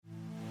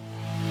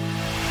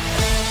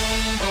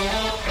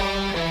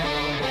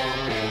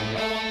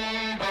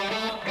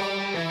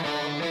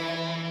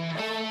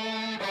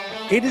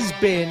It has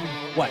been,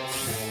 what,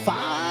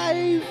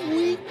 5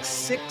 weeks,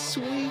 6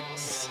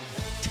 weeks,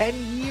 10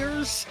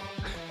 years?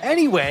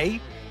 Anyway,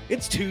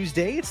 it's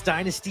Tuesday. It's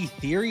Dynasty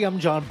Theory. I'm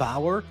John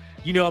Bauer.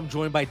 You know I'm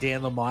joined by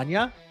Dan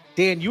Lamagna.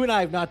 Dan, you and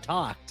I have not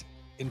talked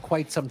in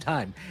quite some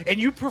time. And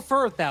you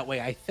prefer it that way,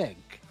 I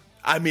think.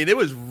 I mean, it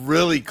was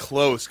really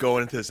close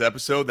going into this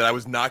episode that I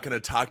was not going to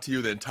talk to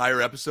you the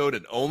entire episode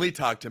and only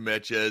talk to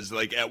Mitch, as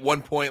like at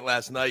one point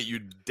last night, you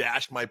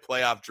dashed my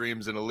playoff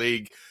dreams in a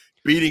league,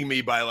 beating me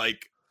by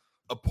like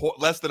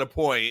less than a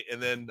point. And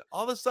then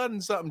all of a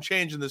sudden something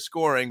changed in the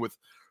scoring with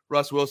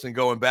Russ Wilson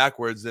going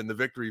backwards in the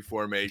victory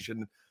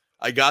formation.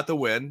 I got the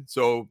win.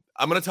 So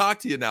I'm going to talk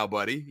to you now,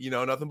 buddy. You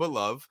know, nothing but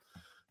love.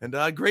 And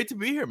great to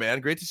be here, man.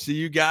 Great to see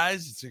you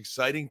guys. It's an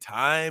exciting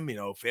time. You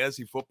know,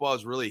 fantasy football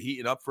is really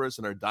heating up for us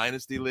in our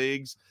dynasty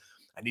leagues.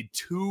 I need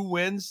 2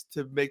 wins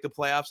to make the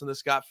playoffs in the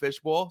Scott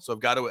Fish Bowl. So I've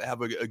got to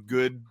have a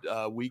good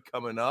week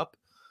coming up.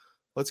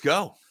 Let's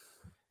go.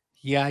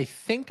 Yeah, I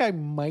think I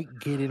might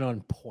get in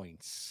on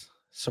points.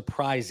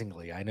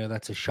 Surprisingly, I know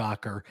that's a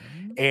shocker.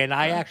 And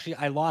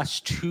I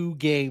lost 2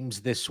 games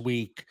this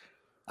week.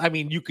 I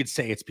mean, you could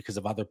say it's because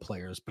of other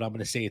players, but I'm going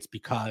to say it's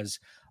because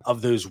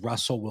of those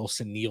Russell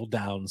Wilson kneel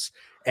downs.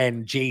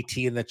 And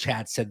JT in the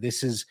chat said,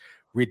 this is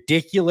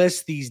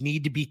ridiculous. These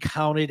need to be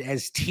counted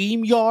as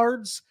team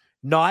yards,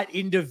 not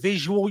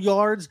individual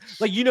yards.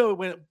 Like, you know,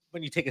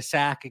 when you take a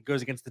sack, it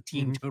goes against the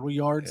team total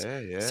yards.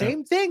 Yeah.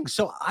 Same thing.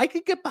 So I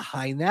could get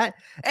behind that.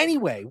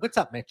 Anyway, what's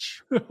up,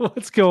 Mitch?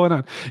 What's going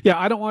on? Yeah,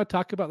 I don't want to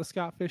talk about the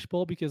Scott Fish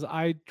Bowl because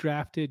I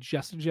drafted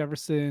Justin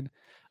Jefferson,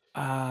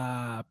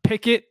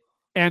 Pickett,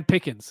 and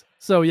Pickens.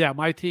 So yeah,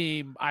 my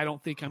team, I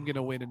don't think I'm going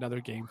to win another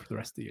game for the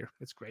rest of the year.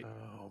 It's great.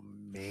 Oh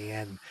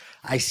man.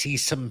 I see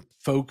some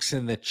folks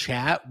in the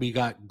chat. We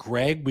got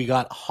Greg, we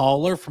got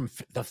Haller from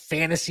the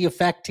Fantasy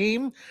Effect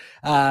team.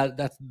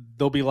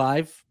 They'll be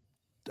live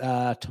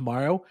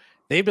tomorrow.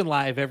 They've been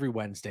live every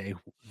Wednesday.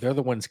 They're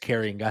the ones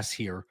carrying us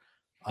here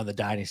on the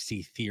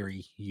Dynasty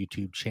Theory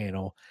YouTube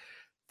channel.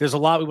 There's a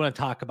lot we want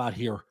to talk about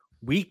here.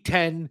 Week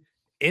 10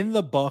 in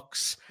the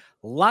books.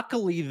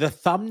 Luckily, the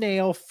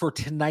thumbnail for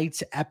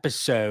tonight's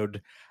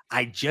episode,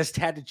 I just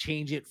had to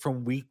change it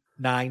from week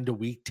 9 to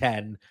week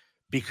 10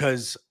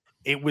 because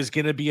it was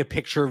going to be a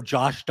picture of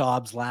Josh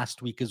Dobbs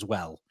last week as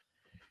well.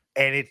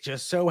 And it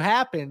just so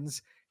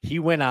happens he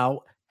went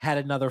out, had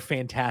another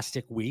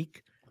fantastic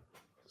week.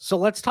 So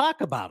let's talk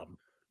about him.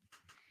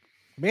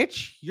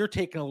 Mitch, you're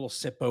taking a little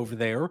sip over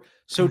there.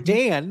 So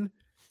Dan,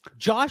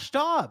 Josh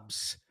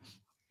Dobbs.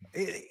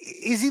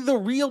 Is he the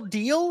real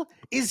deal?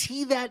 Is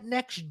he that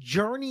next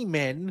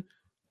journeyman?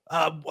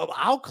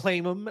 I'll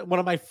claim him. One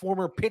of my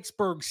former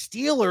Pittsburgh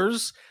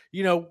Steelers.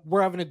 You know,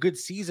 we're having a good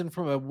season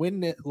from a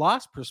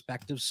win-loss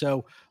perspective.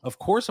 So, of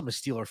course, I'm a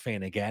Steeler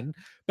fan again.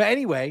 But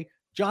anyway,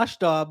 Josh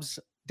Dobbs.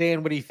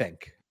 Dan, what do you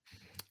think?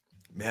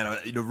 Man,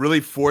 really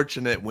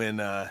fortunate when,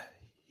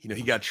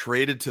 he got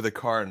traded to the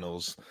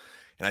Cardinals.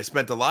 And I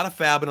spent a lot of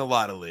fab in a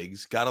lot of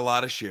leagues, got a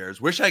lot of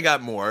shares. Wish I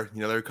got more.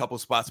 You know, there are a couple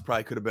of spots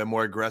probably could have been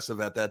more aggressive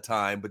at that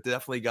time, but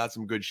definitely got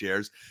some good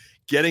shares.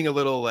 Getting a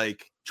little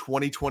like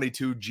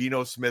 2022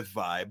 Geno Smith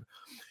vibe.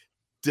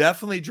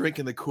 Definitely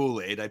drinking the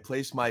Kool-Aid. I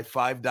placed my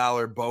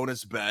 $5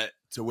 bonus bet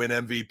to win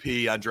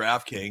MVP on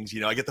DraftKings.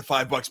 You know, I get the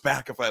 $5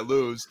 back if I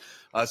lose,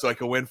 so I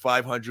can win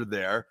 500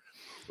 there.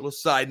 Little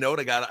side note,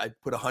 I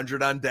put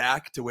 100 on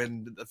Dak to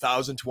win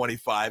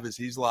 1,025 as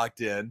he's locked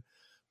in.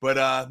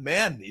 But,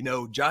 man, you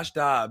know, Josh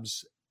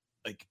Dobbs,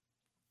 like,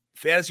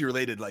 fantasy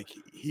related, like,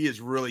 he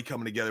is really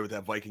coming together with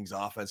that Vikings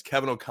offense.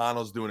 Kevin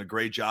O'Connell's doing a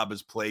great job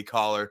as play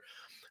caller.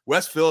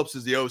 Wes Phillips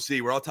is the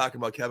OC. We're all talking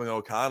about Kevin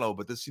O'Connell,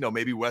 but this,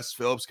 maybe Wes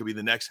Phillips could be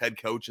the next head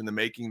coach in the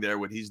making there.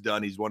 What he's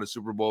done, he's won a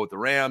Super Bowl with the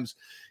Rams.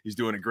 He's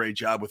doing a great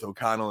job with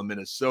O'Connell in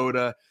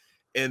Minnesota.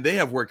 And they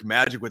have worked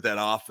magic with that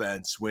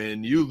offense.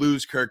 When you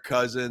lose Kirk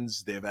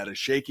Cousins, they've had a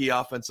shaky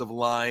offensive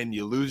line.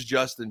 You lose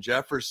Justin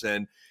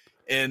Jefferson.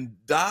 And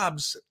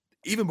Dobbs,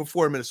 even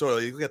before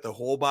Minnesota, you look at the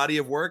whole body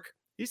of work,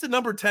 he's the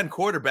number 10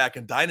 quarterback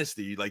in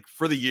Dynasty, like,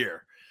 for the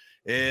year.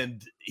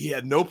 And he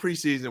had no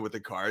preseason with the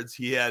Cards.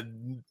 He had,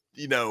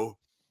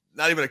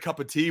 not even a cup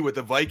of tea with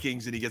the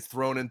Vikings, and he gets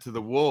thrown into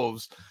the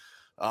Wolves.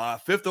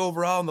 5th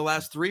overall in the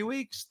last 3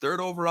 weeks, 3rd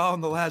overall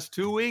in the last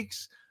 2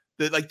 weeks.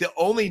 The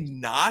only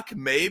knock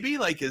maybe,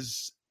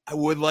 is I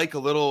would like a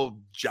little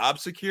job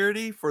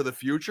security for the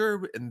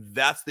future, and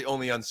that's the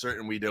only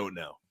uncertain we don't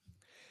know.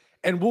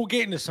 And we'll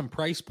get into some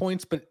price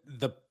points, but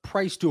the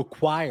price to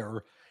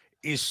acquire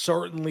is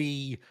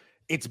certainly,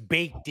 it's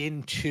baked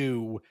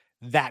into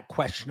that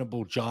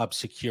questionable job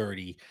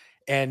security.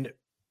 And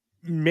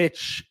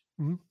Mitch,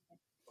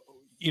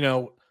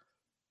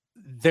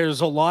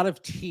 there's a lot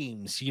of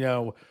teams,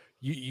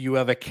 you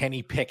have a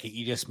Kenny Pickett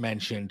you just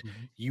mentioned.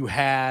 You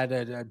had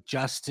a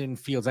Justin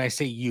Fields. I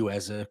say you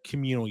as a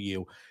communal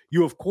you.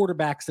 You have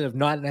quarterbacks that have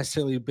not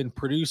necessarily been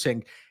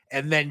producing.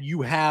 And then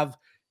you have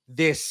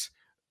this,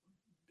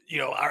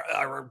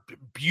 our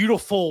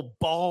beautiful,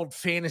 bald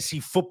fantasy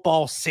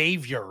football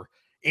savior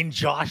in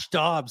Josh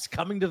Dobbs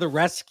coming to the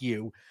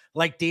rescue.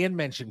 Like Dan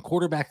mentioned,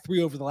 quarterback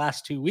 3 over the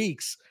last 2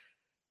 weeks.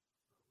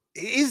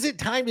 Is it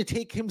time to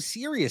take him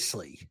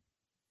seriously?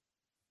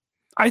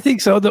 I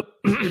think so.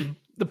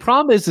 The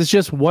problem is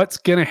just what's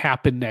going to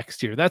happen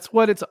next year. That's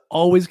what it's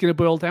always going to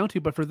boil down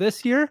to. But for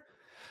this year,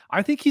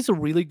 I think he's a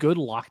really good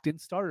locked-in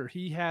starter.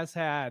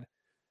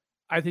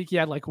 I think he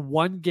had like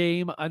one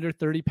game under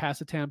 30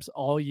 pass attempts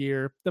all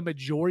year. The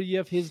majority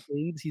of his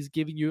games, he's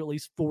giving you at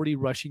least 40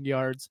 rushing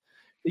yards.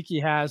 I think he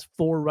has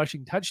 4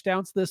 rushing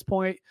touchdowns at this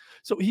point.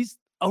 So he's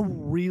a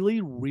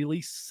really,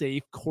 really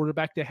safe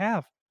quarterback to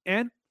have.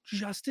 And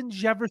Justin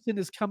Jefferson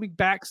is coming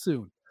back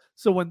soon.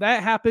 So when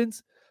that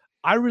happens,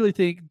 I really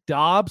think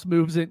Dobbs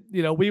moves in.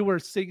 We were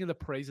singing the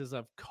praises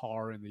of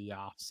Carr in the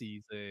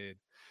offseason.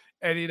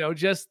 And,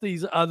 just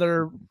these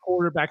other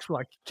quarterbacks were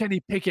like,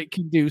 Kenny Pickett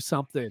can do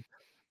something.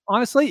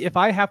 Honestly, if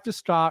I have to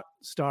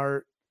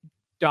start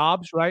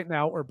Dobbs right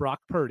now or Brock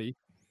Purdy,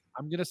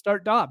 I'm going to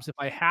start Dobbs. If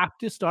I have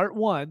to start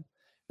one,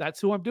 that's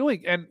who I'm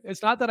doing. And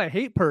it's not that I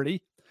hate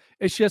Purdy.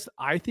 It's just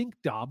I think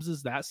Dobbs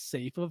is that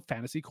safe of a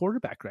fantasy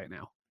quarterback right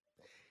now.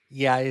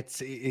 Yeah,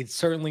 it's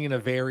certainly in a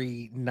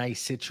very nice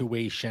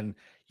situation.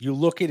 You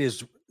look at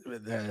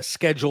the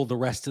schedule the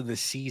rest of the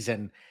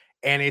season,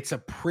 and it's a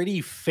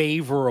pretty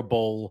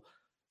favorable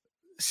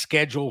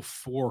schedule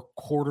for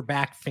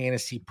quarterback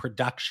fantasy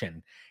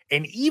production.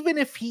 And even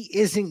if he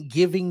isn't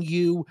giving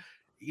you,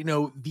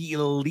 the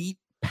elite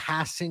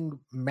passing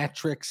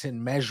metrics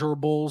and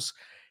measurables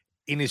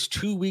in his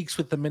 2 weeks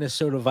with the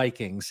Minnesota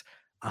Vikings,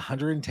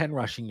 110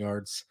 rushing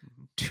yards,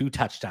 2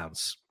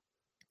 touchdowns.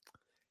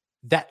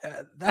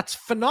 That's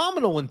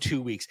phenomenal in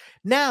 2 weeks.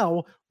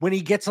 Now, when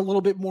he gets a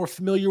little bit more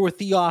familiar with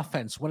the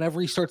offense,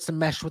 whenever he starts to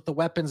mesh with the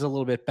weapons a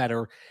little bit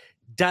better,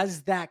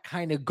 does that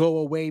kind of go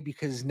away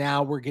because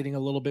now we're getting a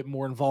little bit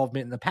more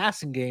involvement in the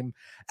passing game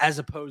as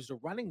opposed to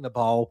running the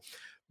ball?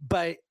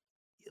 But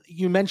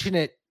you mentioned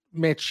it,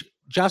 Mitch,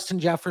 Justin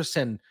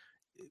Jefferson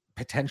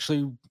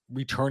potentially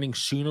returning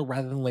sooner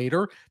rather than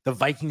later. The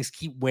Vikings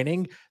keep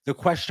winning. The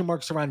question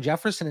marks around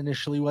Jefferson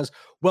initially was,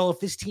 well, if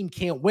this team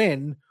can't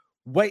win,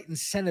 what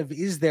incentive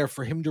is there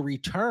for him to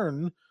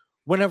return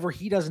whenever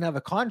he doesn't have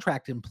a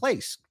contract in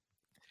place?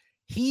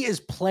 He is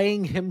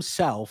playing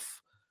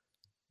himself.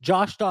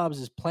 Josh Dobbs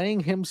is playing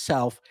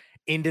himself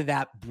into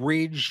that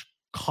bridge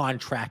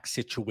contract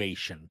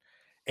situation.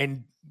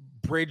 And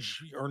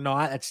bridge or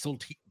not, that's still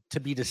to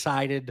be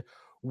decided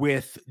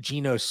with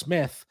Geno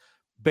Smith.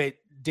 But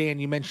Dan,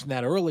 you mentioned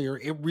that earlier.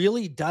 It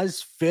really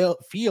does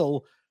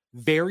feel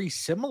very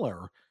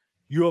similar.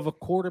 You have a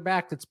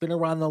quarterback that's been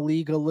around the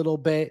league a little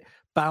bit,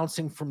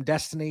 bouncing from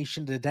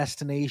destination to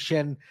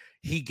destination.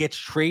 He gets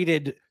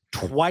traded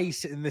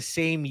twice in the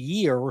same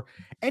year,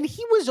 and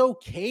he was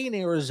okay in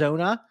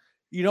Arizona.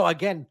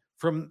 Again,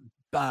 from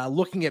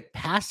looking at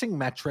passing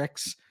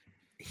metrics,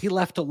 he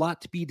left a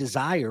lot to be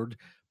desired.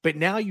 But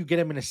now you get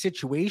him in a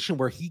situation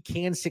where he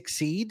can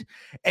succeed.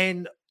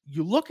 And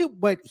you look at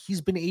what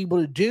he's been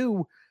able to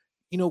do.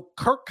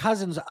 Kirk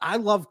Cousins, I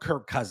love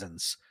Kirk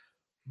Cousins,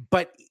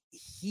 but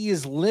he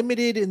is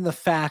limited in the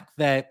fact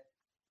that,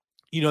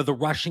 the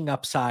rushing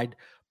upside.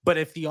 But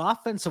if the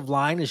offensive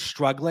line is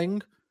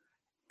struggling,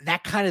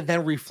 that kind of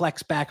then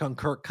reflects back on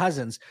Kirk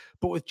Cousins.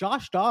 But with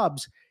Josh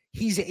Dobbs,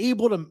 he's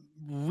able to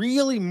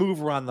really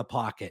move around the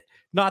pocket.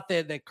 Not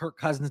that Kirk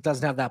Cousins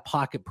doesn't have that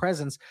pocket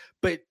presence,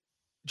 but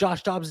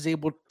Josh Dobbs is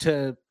able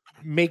to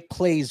make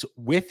plays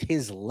with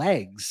his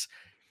legs.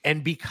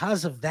 And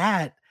because of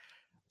that,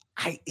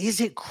 is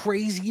it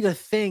crazy to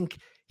think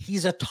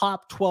he's a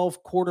top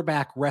 12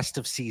 quarterback rest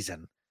of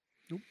season?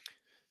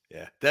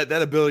 Yeah, that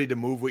ability to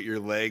move with your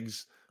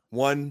legs,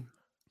 one,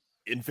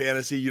 in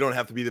fantasy, you don't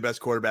have to be the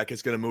best quarterback.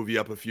 It's going to move you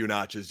up a few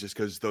notches just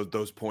because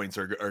those points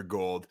are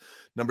gold.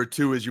 Number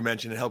two, as you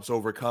mentioned, it helps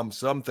overcome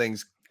some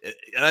things.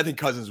 And I think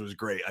Cousins was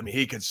great. I mean,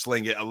 he could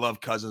sling it. I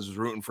love Cousins, was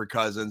rooting for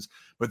Cousins.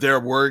 But there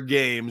were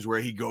games where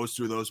he goes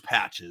through those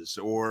patches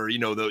or,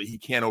 he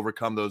can't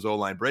overcome those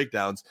O-line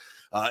breakdowns.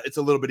 It's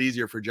a little bit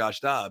easier for Josh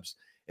Dobbs.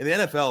 In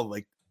the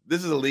NFL,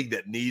 this is a league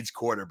that needs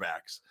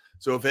quarterbacks.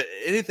 So if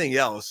anything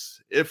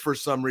else, if for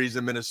some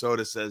reason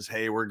Minnesota says,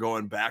 hey, we're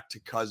going back to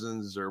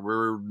Cousins or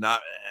we're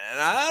not, and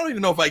I don't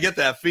even know if I get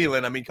that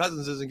feeling. I mean,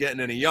 Cousins isn't getting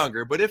any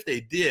younger, but if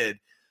they did,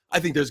 I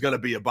think there's going to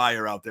be a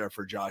buyer out there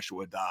for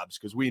Joshua Dobbs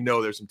because we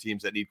know there's some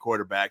teams that need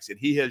quarterbacks, and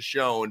he has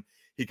shown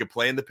he could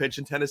play in the pinch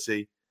in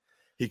Tennessee.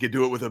 He could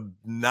do it with a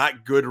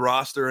not good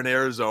roster in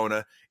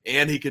Arizona,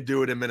 and he could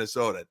do it in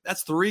Minnesota.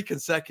 That's 3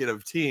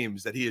 consecutive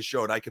teams that he has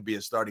showed I could be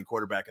a starting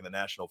quarterback in the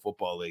National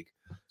Football League.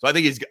 So I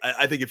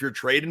think if you're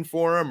trading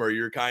for him or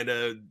you're kind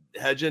of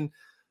hedging,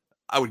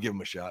 I would give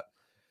him a shot.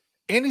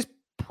 And he's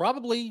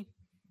probably,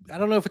 I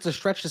don't know if it's a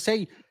stretch to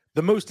say,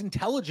 the most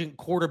intelligent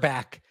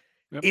quarterback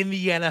in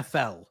the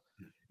NFL.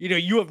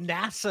 You have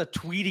NASA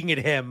tweeting at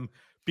him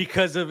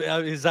because of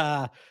his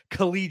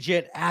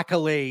collegiate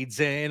accolades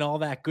and all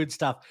that good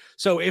stuff.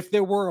 So if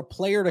there were a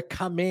player to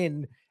come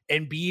in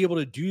and be able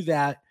to do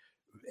that,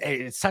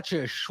 it's such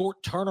a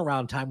short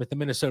turnaround time with the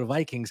Minnesota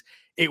Vikings,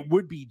 it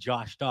would be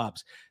Josh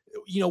Dobbs.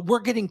 We're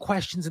getting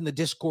questions in the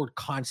Discord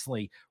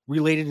constantly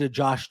related to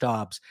Josh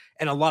Dobbs.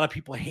 And a lot of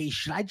people, hey,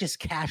 should I just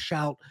cash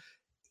out?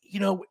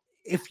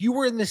 if you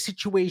were in the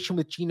situation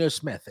with Geno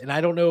Smith, and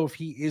I don't know if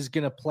he is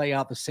going to play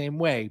out the same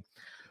way,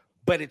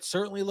 but it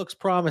certainly looks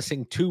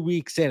promising 2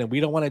 weeks in, and we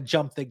don't want to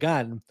jump the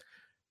gun.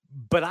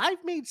 But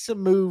I've made some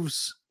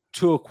moves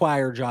to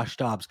acquire Josh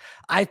Dobbs.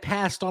 I've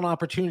passed on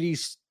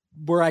opportunities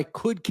where I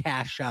could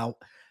cash out.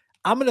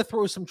 I'm going to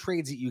throw some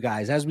trades at you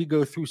guys as we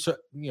go through,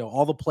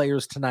 all the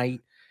players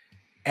tonight.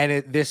 And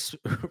at this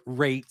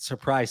rate,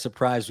 surprise,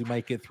 surprise, we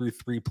might get through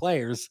 3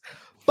 players.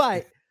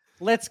 But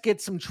let's get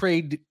some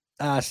trade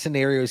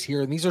scenarios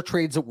here. And these are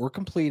trades that were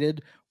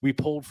completed. We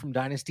pulled from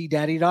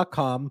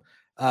dynastydaddy.com.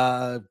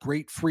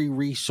 Great free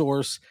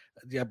resource.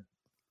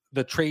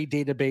 The trade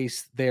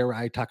database there.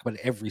 I talk about it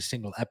every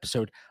single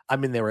episode.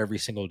 I'm in there every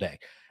single day.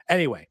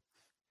 Anyway,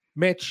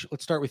 Mitch,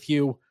 let's start with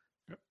you.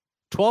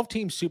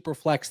 12-team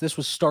Superflex. This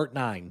was start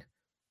 9.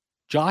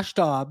 Josh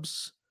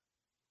Dobbs,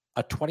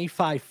 a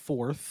 25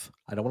 fourth.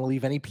 I don't want to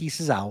leave any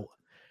pieces out.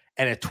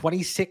 And a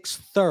 26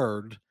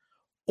 third,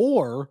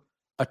 or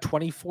a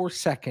 24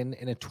 second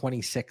and a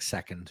 26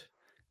 second.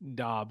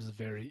 Dobbs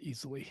very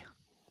easily.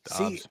 Dobbs.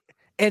 See,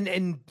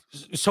 and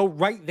so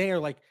right there,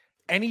 like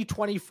any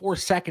 24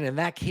 second, and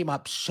that came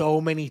up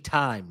so many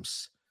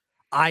times.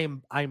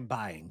 I'm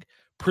buying.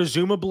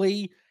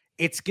 Presumably,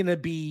 it's going to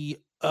be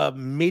a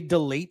mid to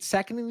late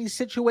second in these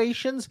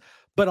situations,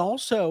 but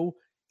also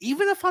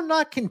even if I'm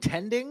not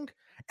contending,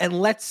 and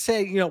let's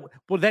say,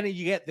 then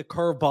you get the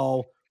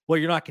curveball. Well,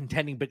 you're not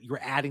contending, but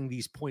you're adding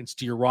these points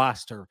to your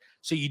roster.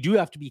 So you do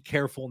have to be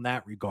careful in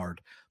that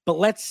regard. But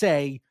let's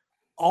say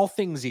all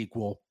things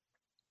equal,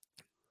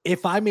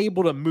 if I'm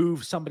able to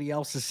move somebody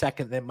else's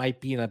second that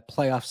might be in a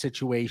playoff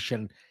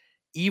situation,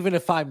 even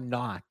if I'm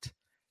not,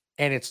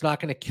 and it's not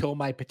going to kill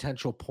my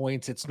potential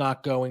points, it's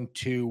not going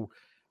to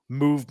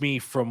move me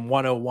from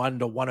 101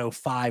 to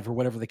 105 or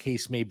whatever the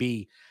case may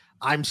be,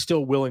 I'm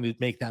still willing to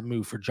make that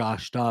move for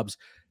Josh Dobbs.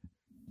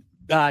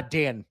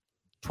 Dan,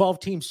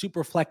 12-team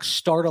Superflex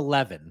start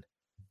 11.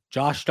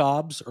 Josh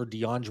Dobbs or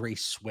DeAndre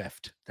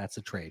Swift? That's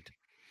a trade.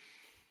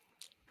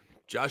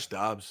 Josh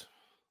Dobbs.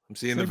 I'm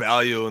seeing the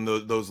value in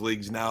those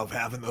leagues now of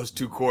having those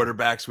 2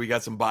 quarterbacks. We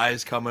got some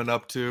buys coming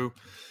up too.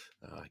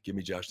 Give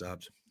me Josh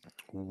Dobbs.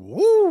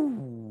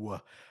 Woo!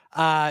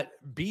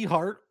 B.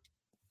 Hart,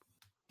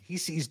 he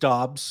sees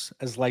Dobbs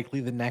as likely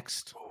the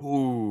next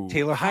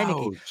Taylor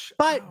Heineke.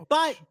 But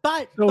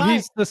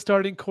he's the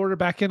starting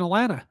quarterback in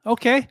Atlanta.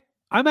 Okay.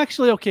 I'm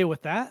actually okay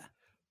with that.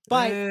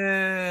 But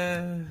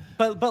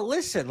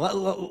listen,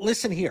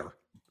 listen here.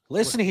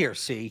 Listen here,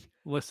 see.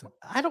 Listen.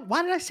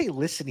 Why did I say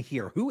listen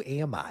here? Who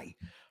am I?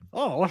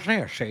 Oh, listen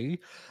here, see.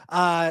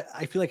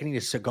 I feel like I need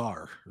a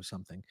cigar or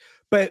something.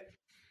 But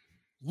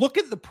look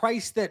at the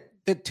price that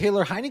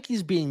Taylor Heineke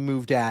is being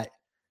moved at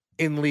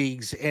in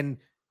leagues, and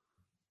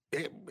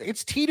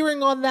it's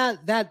teetering on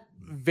that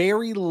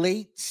very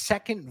late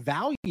second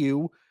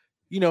value.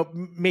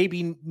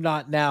 Maybe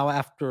not now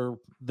after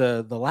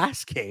the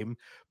last game,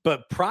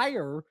 but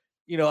prior,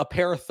 a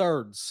pair of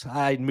thirds,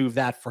 I'd move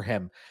that for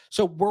him.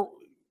 So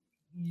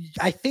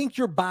I think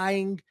you're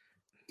buying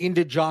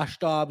into Josh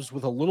Dobbs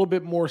with a little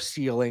bit more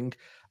ceiling,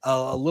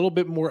 a little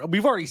bit more.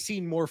 We've already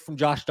seen more from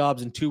Josh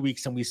Dobbs in 2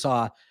 weeks than we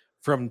saw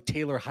from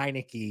Taylor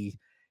Heineke,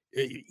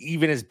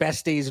 even his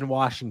best days in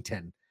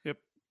Washington. Yep.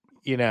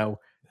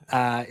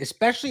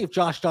 Especially if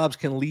Josh Dobbs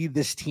can lead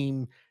this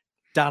team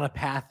down a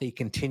path they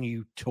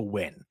continue to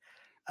win.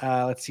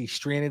 Let's see.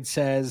 Stranded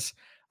says,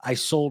 I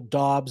sold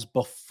Dobbs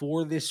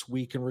before this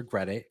week and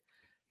regret it.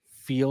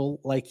 Feel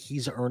like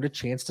he's earned a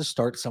chance to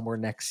start somewhere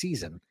next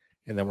season.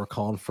 And then we're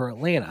calling for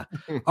Atlanta.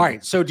 All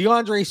right. So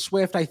DeAndre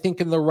Swift, I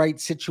think in the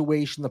right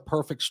situation, the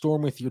perfect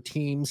storm with your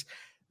teams,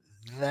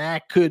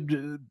 that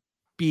could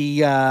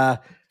be a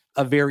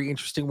very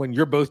interesting one.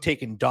 You're both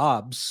taking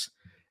Dobbs.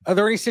 Are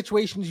there any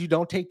situations you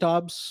don't take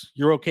Dobbs?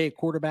 You're okay at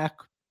quarterback?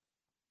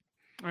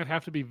 I'd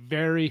have to be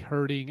very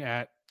hurting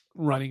at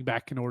running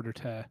back in order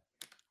to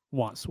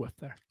want Swift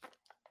there.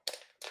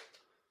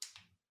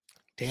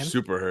 Dan?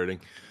 Super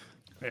hurting.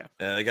 Yeah.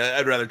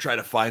 I'd rather try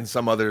to find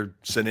some other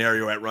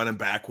scenario at running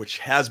back, which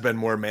has been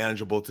more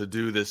manageable to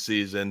do this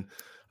season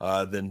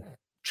than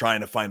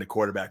trying to find a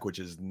quarterback, which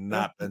has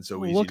not been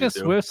so easy to do. Look at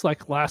Swift's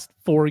last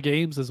 4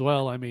 games as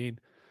well. I mean,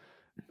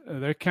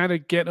 they're kind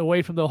of getting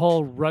away from the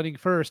whole running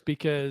first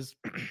because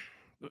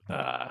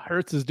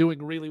Hurts is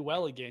doing really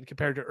well again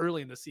compared to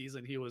early in the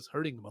season. He was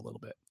hurting them a little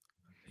bit.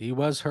 He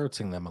was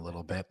hurting them a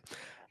little bit.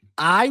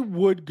 I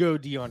would go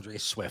DeAndre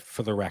Swift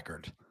for the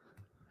record.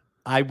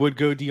 I would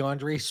go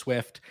DeAndre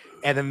Swift.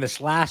 And then this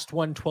last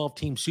one,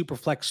 12-team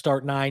Superflex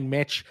start 9,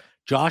 Mitch,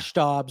 Josh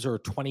Dobbs or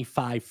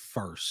 25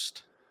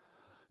 first?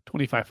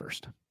 25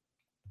 first.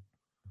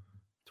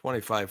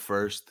 25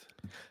 first.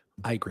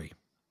 I agree.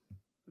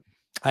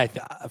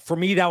 For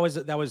me, that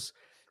was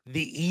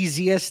the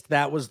easiest.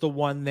 That was the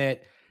one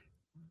that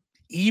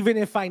even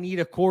if I need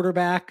a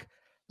quarterback,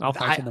 I'll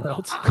find someone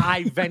else.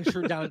 I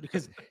venture down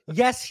because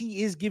yes,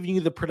 he is giving you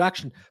the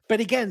production,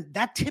 but again,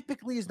 that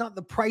typically is not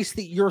the price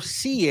that you're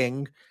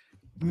seeing.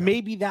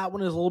 Maybe that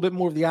one is a little bit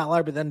more of the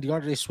outlier, but then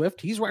DeAndre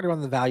Swift, he's right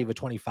around the value of a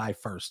 25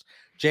 first.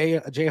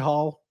 Jay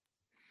Hall,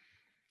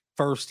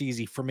 first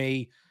easy for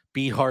me.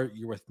 Behart,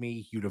 you're with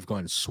me. You'd have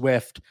gone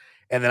Swift.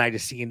 And then I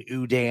just see an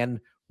Udan,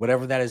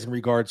 whatever that is in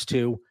regards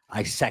to.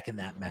 I second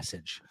that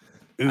message.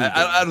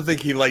 I don't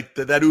think he liked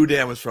that. That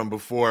Udan was from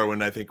before,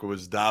 when I think it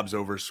was Dobbs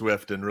over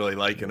Swift and really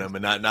liking him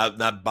and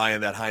not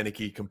buying that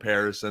Heineke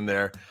comparison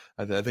there.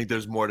 I think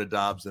there's more to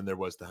Dobbs than there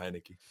was to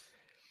Heineke.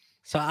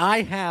 So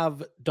I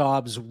have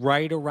Dobbs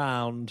right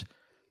around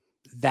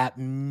that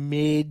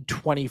mid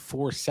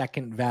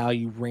 24-second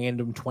value,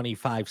 random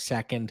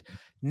 25-second.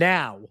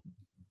 Now,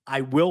 I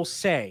will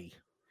say,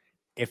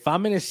 if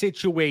I'm in a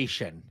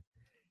situation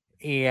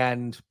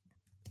and,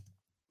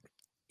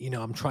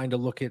 I'm trying to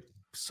look at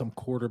some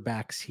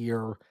quarterbacks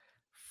here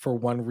for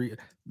one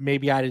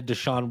maybe I did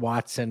Deshaun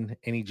Watson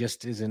and he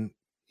just isn't,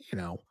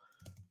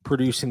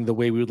 producing the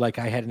way we would like.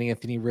 I had an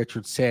Anthony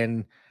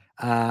Richardson.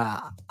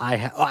 I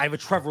have a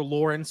Trevor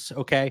Lawrence.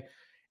 Okay.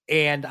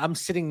 And I'm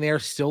sitting there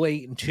still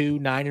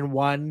 8-2,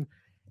 9-1.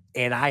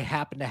 And I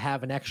happen to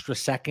have an extra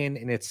second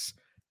and it's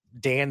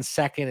Dan's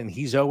second and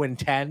he's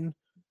 0-10.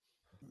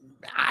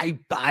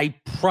 I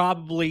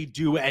probably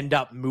do end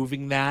up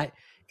moving that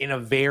in a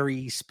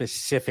very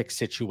specific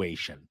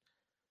situation.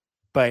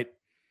 But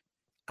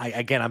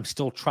I'm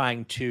still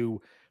trying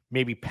to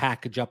maybe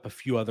package up a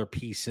few other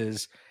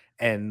pieces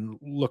and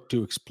look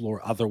to explore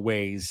other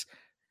ways,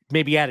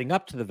 maybe adding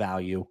up to the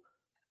value,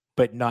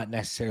 but not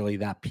necessarily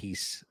that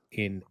piece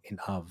in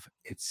of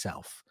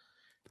itself.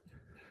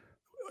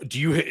 Do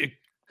you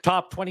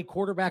top 20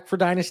 quarterback for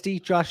Dynasty,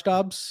 Josh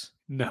Dobbs?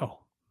 No,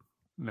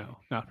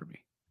 not for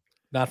me.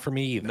 Not for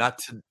me either.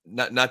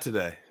 Not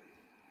today.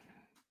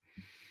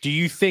 Do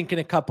you think in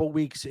a couple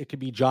weeks it could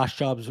be Josh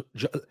Dobbs,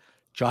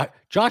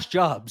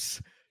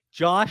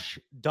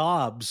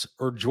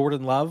 or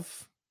Jordan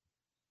Love?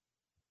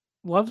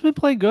 Love's been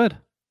playing good.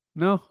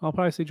 No, I'll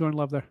probably say Jordan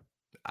Love there.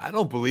 I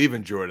don't believe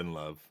in Jordan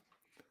Love.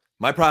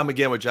 My problem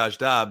again with Josh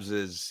Dobbs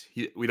is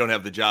we don't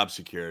have the job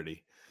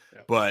security.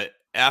 Yeah. But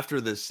after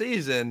this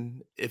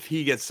season, if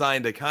he gets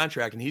signed a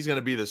contract and he's going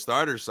to be the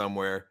starter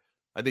somewhere,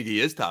 I think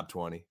he is top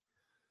 20.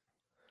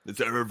 It's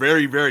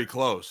very, very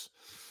close.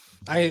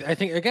 I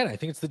think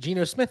it's the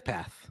Geno Smith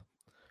path.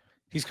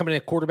 He's coming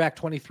in at quarterback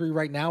 23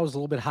 right now. Is a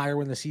little bit higher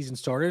when the season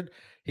started.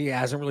 He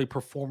hasn't really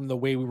performed the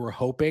way we were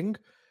hoping,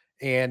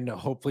 and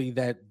hopefully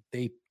that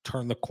they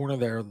turn the corner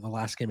there in the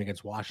last game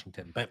against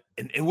Washington. But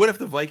and what if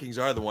the Vikings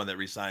are the one that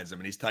re-signs him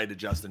and he's tied to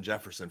Justin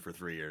Jefferson for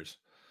 3 years?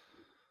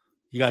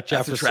 You got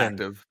Jefferson. That's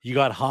attractive. You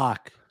got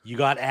Hawk. You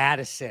got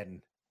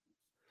Addison.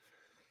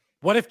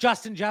 What if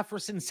Justin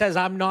Jefferson says,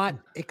 I'm not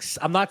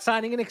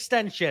signing an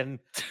extension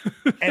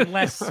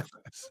unless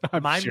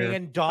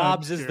man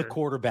Dobbs is the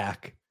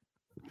quarterback?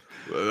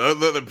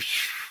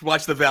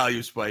 Watch the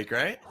value spike,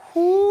 right?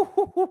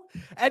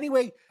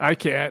 Anyway. I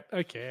can't.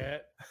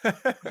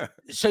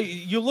 So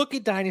you look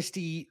at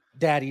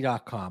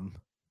dynastydaddy.com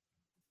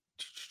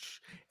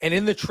and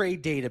in the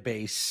trade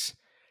database,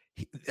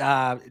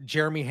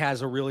 Jeremy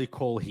has a really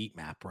cool heat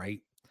map, right?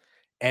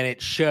 And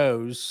it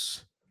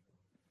shows,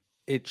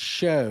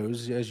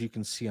 as you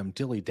can see, I'm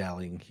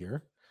dilly-dallying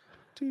here.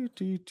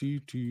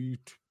 The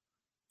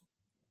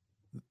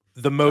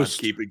most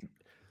keeping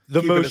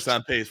us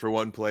on pace for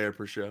one player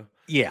per show.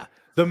 Yeah.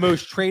 The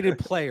most traded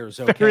players,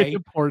 okay? Very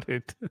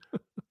important.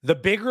 The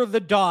bigger the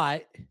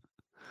dot,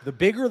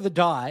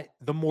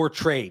 the more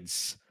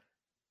trades.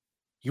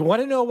 You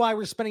want to know why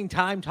we're spending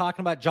time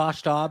talking about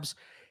Josh Dobbs?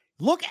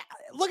 Look at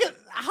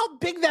how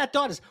big that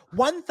dot is.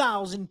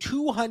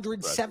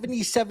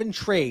 1,277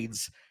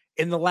 trades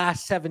in the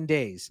last 7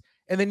 days.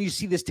 And then you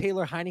see this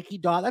Taylor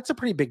Heineke dot. That's a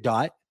pretty big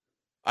dot.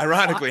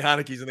 Ironically,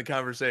 Heineke's in the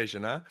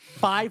conversation, huh?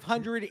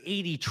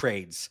 580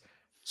 trades.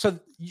 So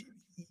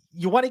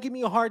you want to give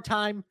me a hard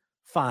time?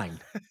 Fine.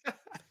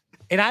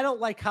 And I don't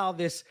like how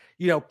this,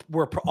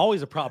 we're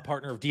always a proud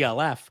partner of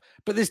DLF,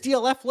 but this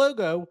DLF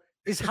logo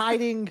is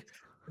hiding.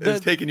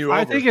 It's taking you over.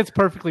 I think it's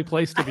perfectly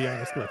placed, to be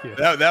honest with you.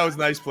 That was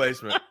nice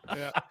placement.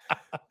 Yeah.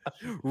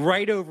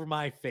 Right over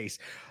my face.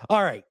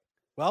 All right.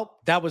 Well,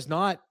 that was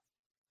not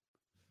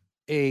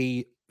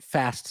a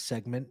fast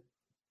segment,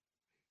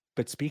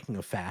 but speaking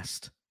of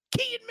fast,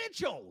 Keaton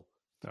Mitchell.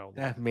 Oh,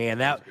 man,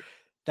 that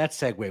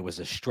segue was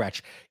a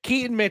stretch.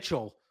 Keaton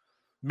Mitchell.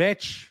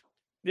 Mitch.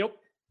 Yep.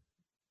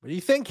 What do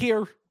you think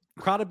here?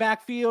 Crowded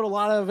backfield, a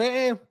lot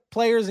of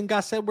players in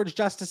Gus Edwards,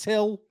 Justice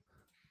Hill.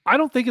 I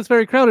don't think it's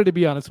very crowded, to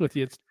be honest with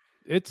you.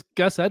 It's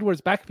Gus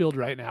Edwards' backfield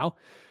right now.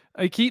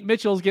 Keaton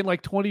Mitchell's getting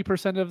like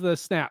 20% of the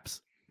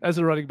snaps as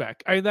a running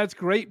back. I mean, that's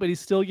great, but he's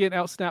still getting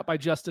outsnapped by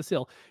Justice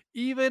Hill.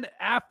 Even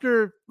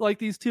after like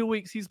these 2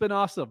 weeks, he's been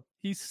awesome.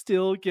 He's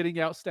still getting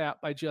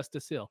outsnapped by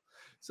Justice Hill.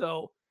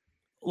 So,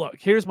 look,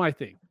 here's my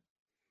thing.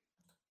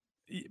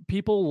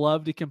 People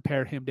love to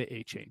compare him to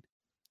A-Chain.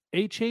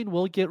 A-Chain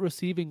will get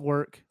receiving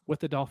work with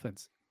the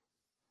Dolphins.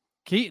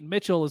 Keaton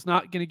Mitchell is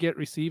not going to get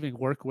receiving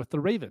work with the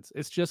Ravens.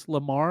 It's just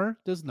Lamar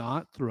does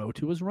not throw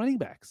to his running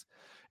backs.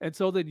 And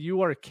so then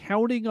you are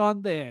counting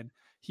on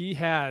he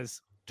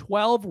has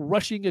 12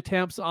 rushing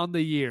attempts on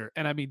the year.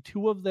 And I mean,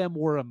 2 of them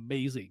were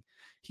amazing.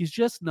 He's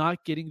just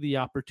not getting the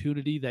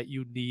opportunity that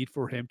you need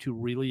for him to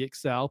really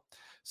excel.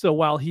 So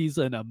while he's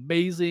an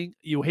amazing,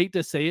 you hate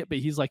to say it, but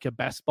he's like a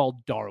best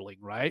ball darling,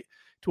 right?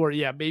 To where,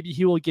 yeah, maybe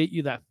he will get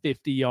you that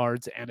 50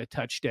 yards and a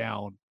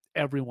touchdown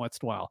every once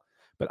in a while.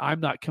 But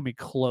I'm not coming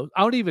close.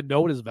 I don't even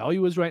know what his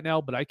value is right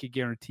now, but I could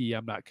guarantee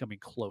I'm not coming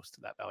close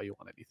to that value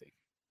on anything.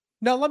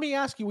 Now, let me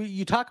ask you,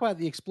 you talk about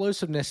the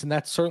explosiveness, and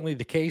that's certainly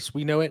the case.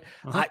 We know it.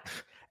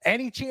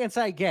 Any chance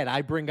I get,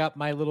 I bring up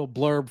my little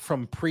blurb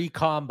from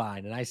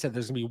pre-combine, and I said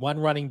there's going to be one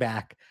running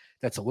back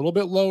that's a little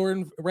bit lower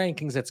in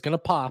rankings that's going to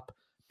pop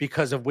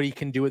because of what he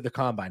can do at the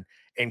combine.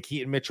 And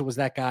Keaton Mitchell was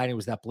that guy, and it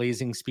was that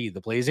blazing speed,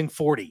 the blazing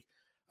 40.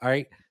 All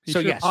right. He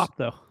so, sure yes. Popped,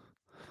 though.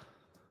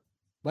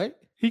 What?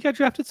 He got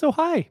drafted so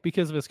high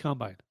because of his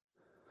combine.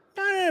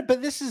 No,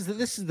 but this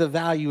is the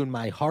value in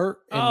my heart.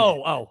 And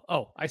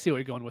I see what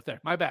you're going with there.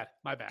 My bad.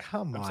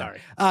 Come on. I'm sorry.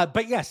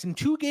 But yes, in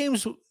 2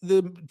 games,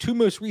 the 2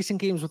 most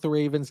recent games with the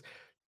Ravens,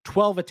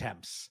 12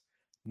 attempts,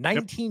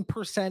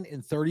 19%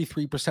 and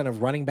 33%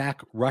 of running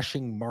back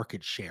rushing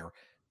market share,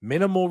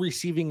 minimal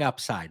receiving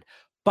upside.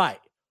 But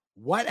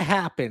what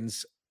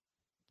happens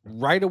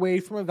right away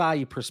from a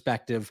value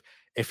perspective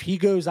if he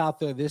goes out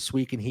there this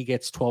week and he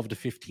gets 12 to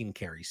 15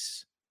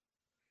 carries?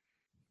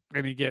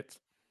 And he gets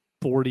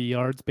 40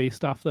 yards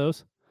based off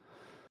those?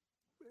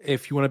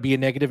 If you want to be a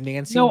negative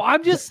Nancy. No,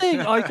 I'm just saying,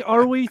 like,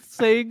 are we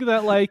saying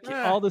that, like,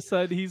 all of a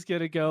sudden he's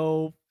going to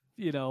go,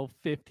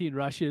 15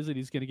 rushes and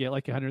he's going to get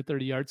like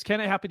 130 yards?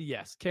 Can it happen?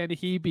 Yes. Can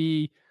he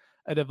be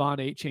a Devon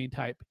A-Chain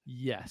type?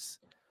 Yes.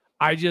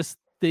 I just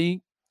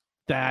think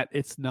that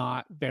it's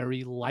not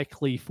very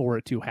likely for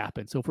it to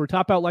happen. So for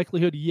top out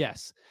likelihood,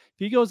 yes. If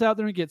he goes out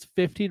there and gets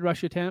 15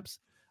 rush attempts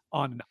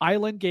on an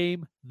island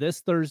game this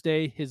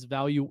Thursday, his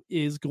value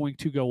is going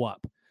to go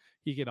up.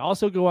 He can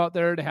also go out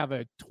there to have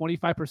a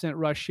 25%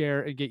 rush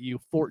share and get you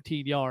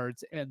 14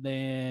 yards, and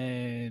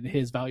then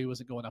his value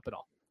isn't going up at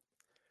all.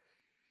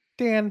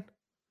 Dan,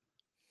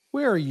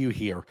 where are you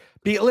here?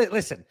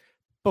 Listen,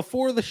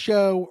 before the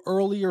show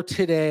earlier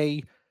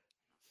today,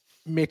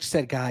 Mitch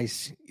said,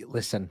 guys,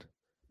 listen,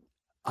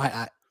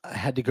 I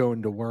had to go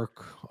into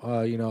work.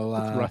 It's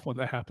rough when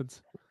that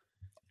happens.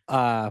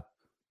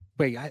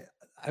 Wait,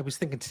 I was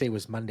thinking today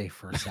was Monday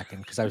for a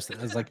second because I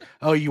was like,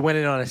 oh, you went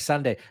in on a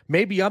Sunday.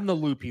 Maybe I'm the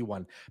loopy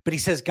one. But he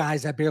says,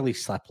 guys, I barely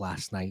slept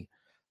last night.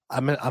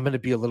 I'm going to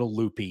be a little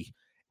loopy.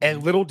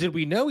 And little did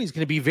we know he's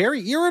going to be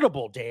very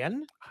irritable,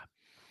 Dan.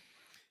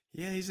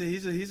 Yeah, he's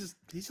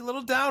a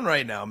little down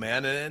right now,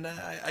 man. And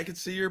I can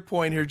see your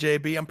point here,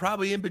 JB. I'm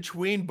probably in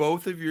between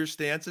both of your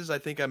stances. I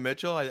think I'm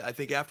Mitchell. I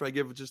think after I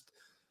give just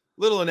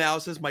little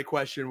analysis, my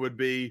question would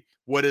be,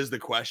 what is the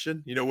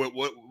question?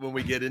 What when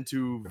we get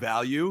into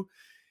value,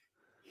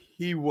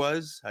 he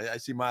was, I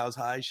see Miles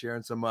High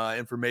sharing some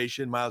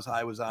information. Miles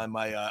High was on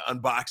my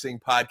unboxing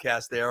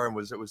podcast there and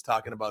was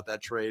talking about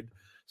that trade.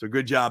 So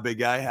good job, big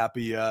guy.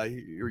 Happy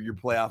you're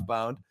playoff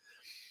bound.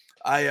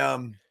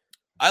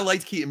 I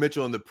liked Keaton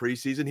Mitchell in the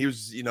preseason. He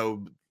was,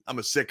 I'm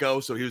a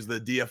sicko, so he was the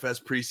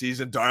DFS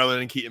preseason darling,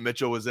 and Keaton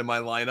Mitchell was in my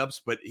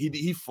lineups, but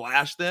he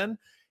flashed then,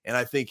 and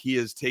I think he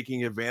is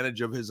taking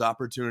advantage of his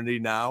opportunity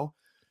now.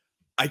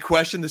 I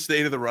question the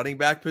state of the running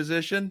back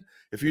position.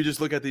 If you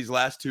just look at these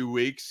last 2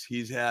 weeks,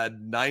 he's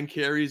had 9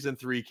 carries and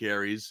 3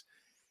 carries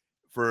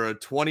for a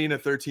 20 and a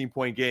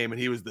 13-point game, and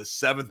he was the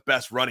 7th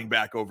best running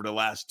back over the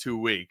last 2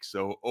 weeks.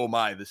 So,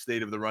 the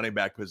state of the running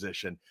back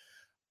position.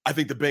 I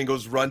think the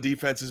Bengals' run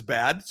defense is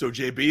bad. So,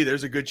 JB,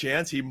 there's a good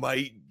chance he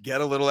might get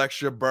a little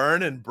extra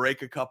burn and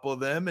break a couple of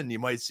them, and you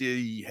might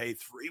see, 3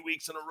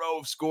 weeks in a row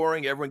of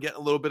scoring, everyone getting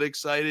a little bit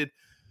excited.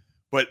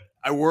 But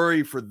I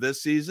worry for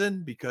this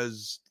season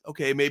because,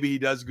 maybe he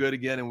does good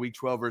again in week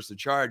 12 versus the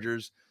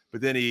Chargers,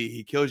 but then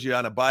he kills you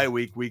on a bye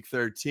week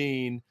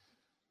 13,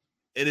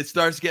 and it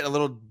starts getting a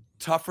little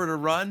tougher to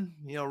run.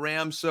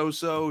 Rams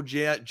so-so,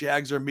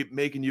 Jags are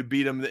making you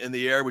beat them in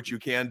the air, which you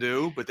can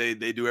do, but they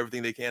do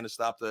everything they can to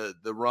stop the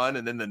run.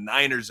 And then the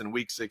Niners in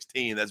week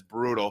 16, that's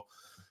brutal.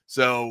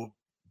 So,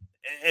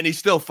 and he's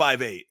still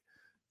 5'8".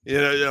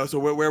 So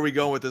where are we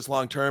going with this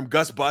long term?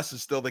 Gus Bus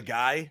is still the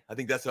guy. I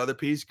think that's the other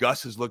piece.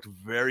 Gus has looked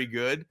very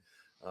good.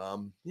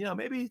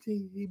 Maybe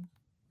he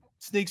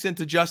sneaks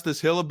into Justice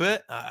Hill a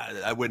bit.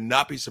 I would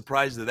not be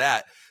surprised at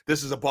that.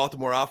 This is a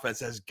Baltimore offense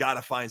that has got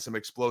to find some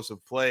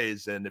explosive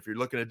plays. And if you're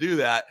looking to do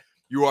that,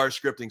 you are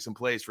scripting some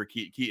plays for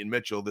Keaton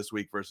Mitchell this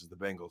week versus the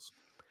Bengals.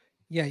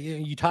 Yeah,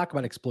 you talk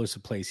about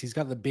explosive plays. He's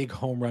got the big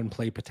home run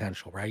play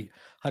potential, right?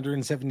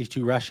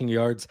 172 rushing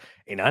yards,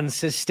 an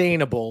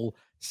unsustainable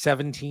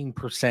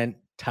 17%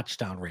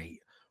 touchdown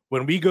rate.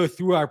 When we go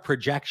through our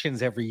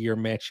projections every year,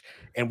 Mitch,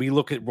 and we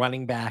look at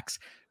running backs,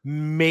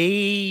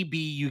 maybe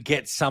you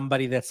get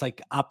somebody that's like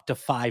up to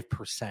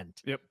 5%.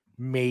 Yep.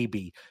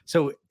 Maybe.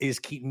 So is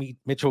Keaton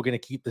Mitchell going to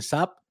keep this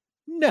up?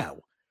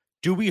 No.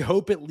 Do we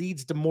hope it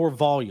leads to more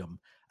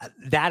volume?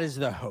 That is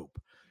the hope.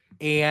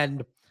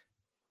 And,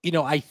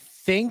 I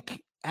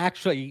think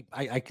actually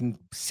I can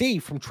see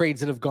from trades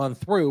that have gone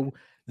through,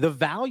 the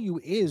value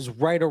is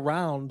right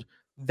around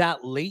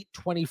that late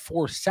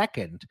 24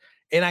 second.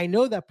 And I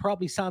know that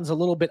probably sounds a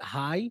little bit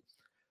high,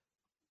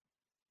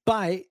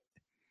 But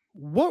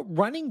what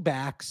running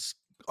backs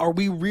are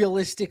we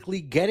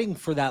realistically getting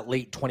for that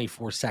late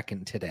 24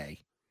 second today?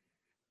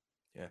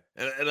 Yeah.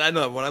 And I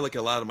know when I look at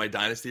a lot of my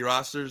dynasty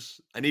rosters,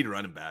 I need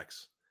running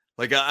backs.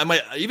 Like I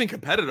might even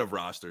competitive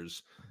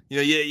rosters,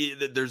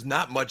 there's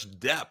not much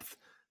depth.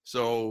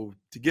 So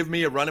to give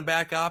me a running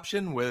back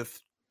option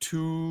with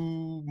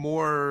 3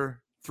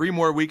 more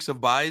weeks of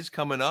buys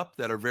coming up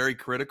that are very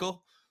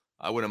critical,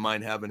 I wouldn't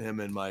mind having him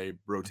in my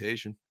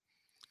rotation.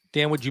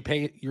 Dan, would you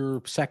pay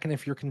your second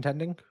if you're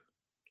contending?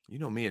 You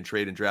know me and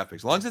trade and draft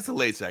picks. As long as it's a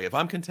late second. If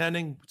I'm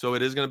contending, so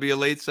it is going to be a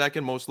late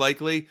second, most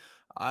likely,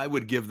 I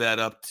would give that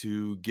up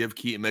to give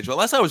Keaton Mitchell.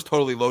 Unless I was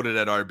totally loaded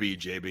at RB,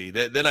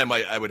 JB, then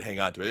I would hang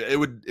on to it.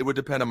 It would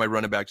depend on my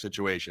running back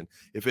situation.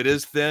 If it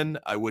is thin,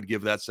 I would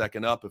give that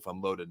second up. If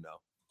I'm loaded, no.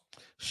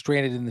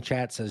 Stranded in the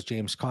chat says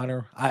James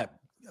Conner.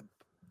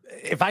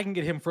 If I can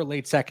get him for a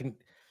late second,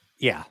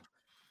 yeah.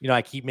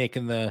 I keep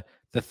making the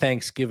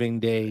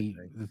Thanksgiving Day,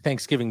 the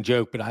Thanksgiving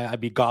joke, but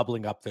I'd be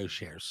gobbling up those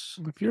shares.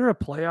 If you're a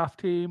playoff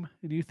team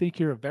and you think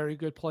you're a very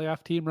good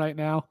playoff team right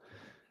now,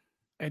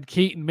 and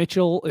Keaton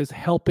Mitchell is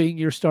helping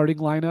your starting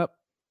lineup,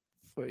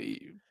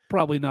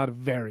 probably not a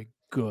very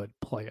good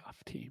playoff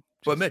team.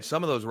 But Mitch,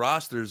 some of those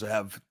rosters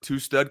have 2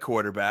 stud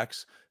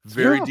quarterbacks,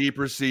 very deep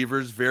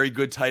receivers, very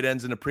good tight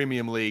ends in a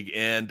premium league,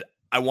 and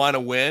I want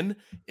to win.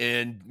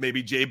 And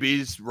maybe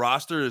JB's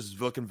roster is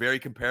looking very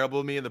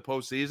comparable to me in the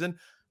postseason.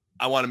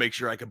 I want to make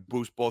sure I can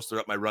bolster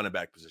up my running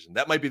back position.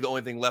 That might be the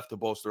only thing left to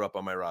bolster up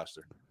on my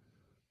roster.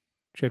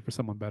 Trade for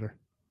someone better.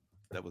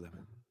 That would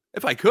happen.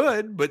 If I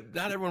could, but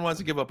not everyone wants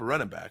to give up a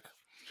running back.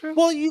 Sure.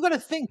 Well, you got to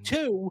think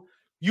too.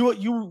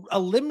 You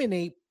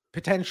eliminate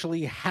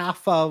potentially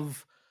half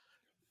of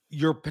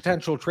your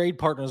potential trade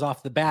partners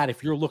off the bat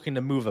if you're looking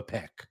to move a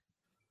pick.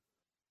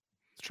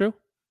 It's true.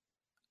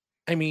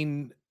 I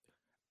mean,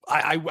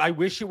 I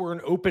wish it were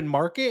an open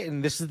market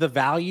and this is the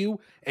value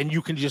and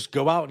you can just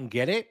go out and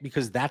get it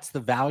because that's the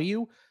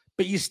value,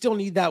 but you still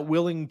need that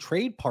willing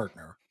trade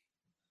partner.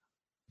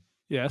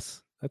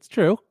 Yes, that's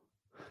true.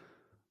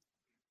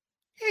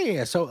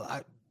 Yeah. So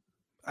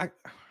I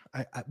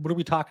what are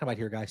we talking about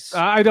here, guys?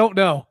 I don't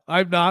know.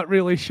 I'm not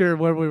really sure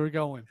where we were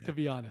going, to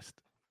be honest.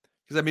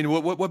 Because I mean,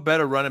 what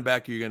better running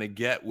back are you going to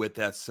get with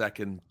that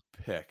second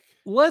pick?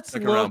 Let's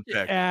look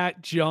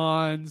at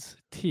John's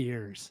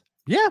tiers.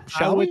 Yeah,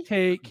 I would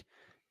take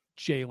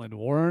Jalen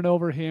Warren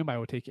over him. I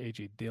would take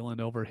AJ Dillon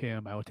over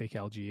him. I would take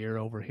Algier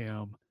over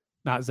him.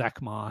 Not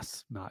Zach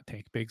Moss, not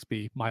Tank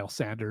Bigsby. Miles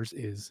Sanders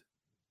is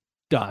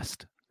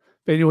dust.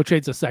 If anyone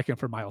trades a second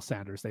for Miles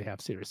Sanders, they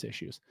have serious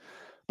issues.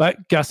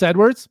 But Gus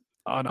Edwards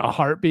on a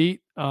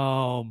heartbeat.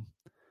 Chuba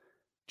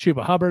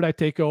Hubbard, I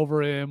take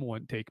over him.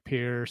 Wouldn't take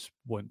Pierce.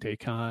 Wouldn't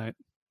take Hunt.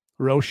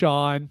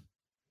 Roshan,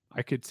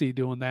 I could see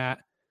doing that.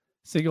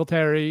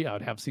 Singletary, I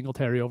would have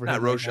Singletary over him.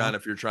 Not Roshan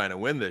if you're trying to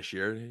win this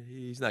year.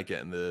 He's not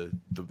getting the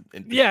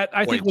yeah,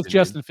 I think with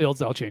Justin Fields,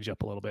 they'll change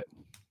up a little bit.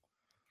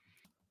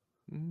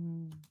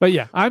 But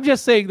yeah, I'm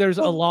just saying there's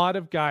a lot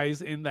of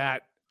guys in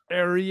that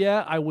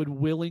area I'd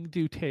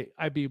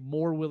be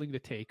more willing to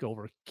take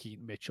over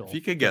Keaton Mitchell. If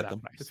you could get them.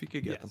 Price. If you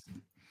could get them.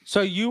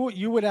 So you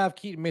would have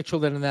Keaton Mitchell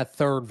then in that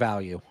third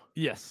value?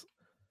 Yes.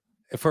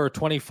 For a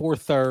 24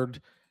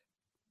 third.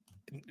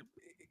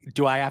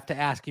 Do I have to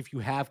ask if you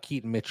have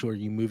Keaton Mitchell? Are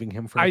you moving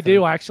him for? I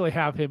do actually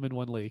have him in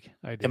one league.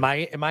 I do. Am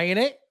I in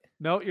it?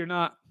 No, you're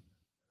not.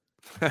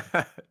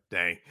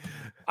 Dang.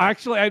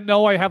 Actually, I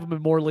know I have him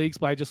in more leagues,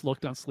 but I just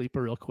looked on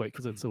Sleeper real quick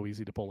because it's so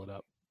easy to pull it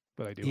up.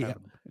 But I do have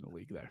him in a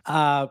league there.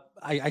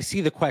 I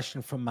see the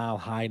question from Mile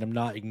High, and I'm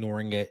not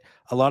ignoring it.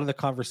 A lot of the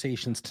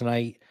conversations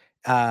tonight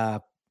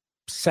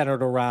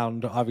centered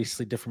around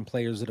obviously different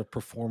players that have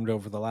performed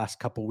over the last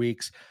couple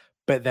weeks,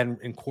 but then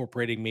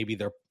incorporating maybe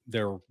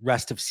their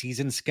rest of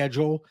season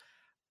schedule.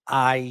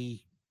 So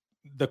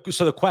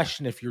the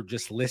question, if you're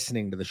just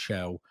listening to the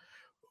show,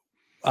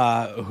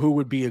 who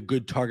would be a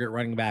good target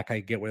running back I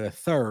get with a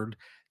third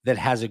that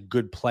has a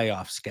good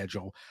playoff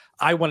schedule?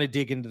 I want to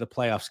dig into the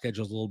playoff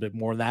schedules a little bit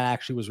more. That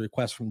actually was a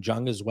request from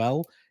Jung as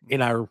well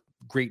in our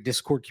great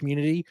Discord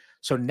community.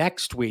 So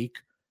next week,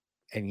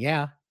 and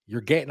yeah,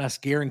 you're getting us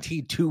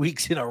guaranteed 2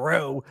 weeks in a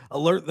row.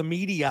 Alert the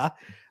media.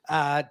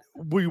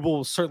 We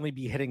will certainly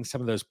be hitting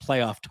some of those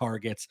playoff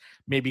targets,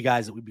 maybe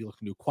guys that we'd be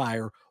looking to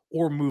acquire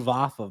or move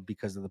off of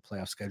because of the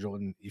playoff schedule.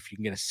 And if you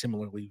can get a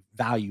similarly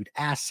valued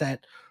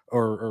asset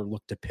or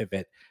look to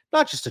pivot,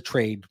 not just a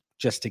trade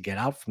just to get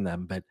out from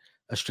them, but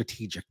a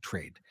strategic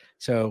trade.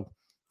 So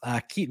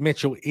Keaton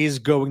Mitchell is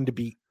going to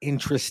be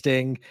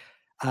interesting.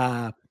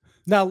 Now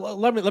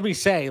let me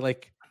say,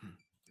 like,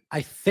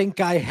 I think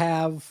I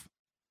have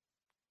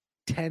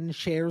 10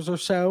 shares or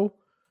so.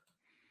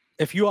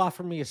 If you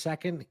offer me a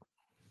second,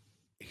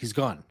 he's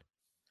gone.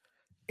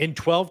 In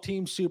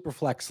 12-team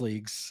Superflex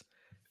leagues,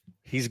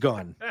 he's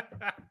gone.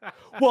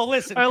 Well,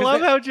 listen. I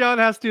love how John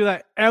has to do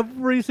that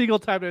every single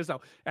time. It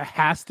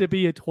has to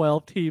be a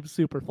 12-team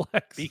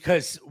Superflex.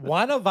 Because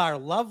one of our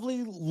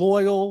lovely,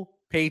 loyal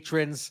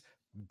patrons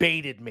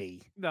baited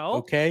me. No.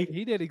 Okay?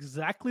 He did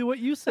exactly what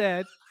you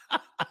said.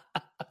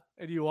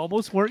 and you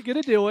almost weren't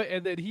going to do it,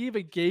 and then he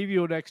even gave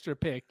you an extra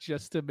pick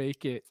just to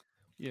make it,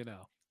 a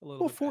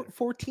little bit better.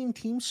 14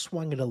 teams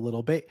swung it a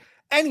little bit.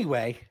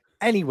 Anyway,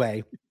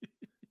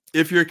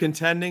 if you're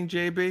contending,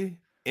 JB,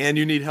 and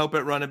you need help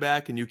at running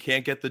back and you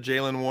can't get the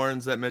Jalen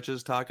Warrens that Mitch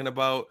is talking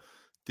about,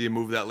 do you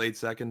move that late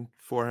second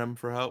for him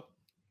for help?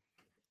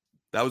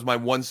 That was my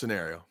one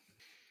scenario.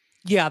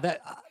 Yeah,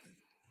 that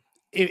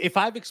if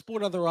I've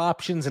explored other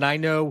options and I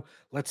know,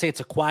 let's say it's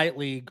a quiet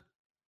league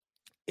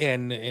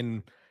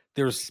and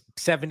there's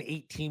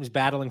 7-8 teams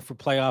battling for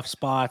playoff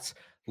spots,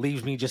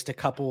 leaves me just a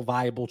couple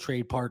viable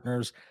trade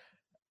partners.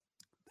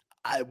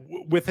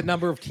 With the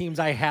number of teams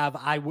I have,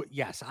 I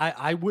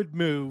would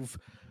move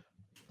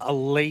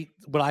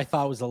what I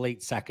thought was a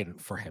late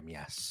second for him.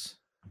 Yes.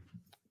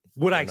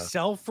 Would I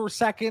sell for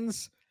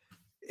seconds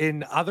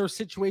in other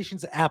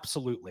situations?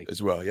 Absolutely.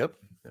 As well. Yep.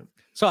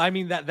 So, I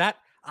mean, that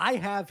I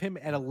have him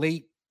at a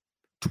late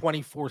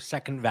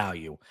 24-second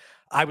value.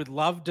 I would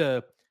love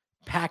to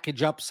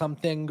package up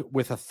something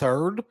with a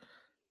third.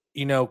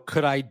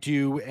 Could I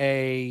do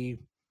I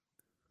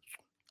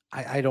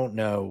don't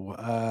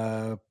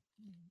know,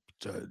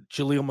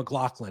 Jaleel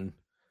McLaughlin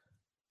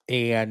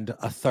and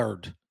a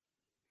third?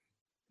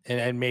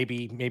 And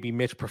maybe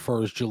Mitch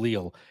prefers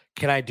Jaleel.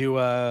 Can I do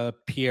a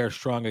Pierre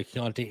Strong, a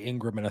Keontae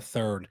Ingram, and a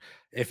third?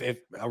 If a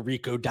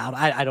Rico Dowdle,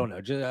 I don't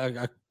know, just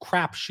a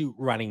crapshoot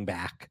running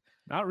back.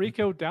 Not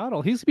Rico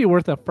Dowdle. He's gonna be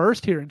worth a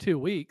first here in 2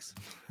 weeks.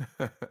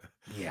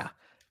 Yeah.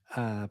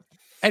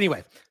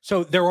 Anyway,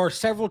 so there are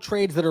several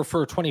trades that are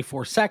for a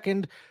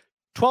 24-second,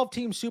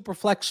 12-team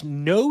Superflex,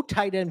 no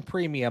tight end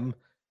premium.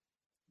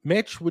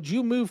 Mitch, would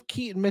you move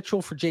Keaton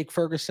Mitchell for Jake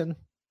Ferguson?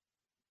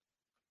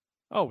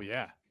 Oh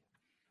yeah.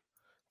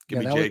 Give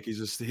me Jake.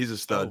 He's a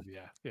stud. Oh,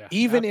 yeah.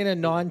 Even in a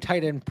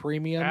non-tight end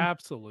premium,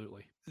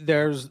 absolutely.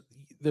 There's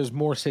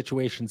more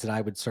situations that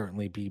I would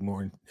be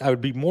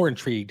more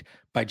intrigued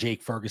by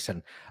Jake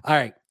Ferguson. All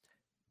right.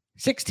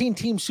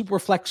 16-team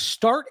Superflex,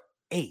 start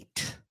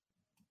 8.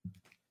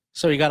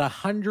 So you got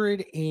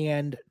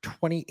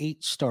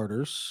 128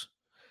 starters.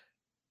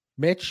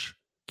 Mitch,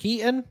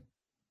 Keaton,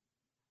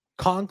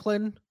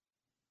 Conklin,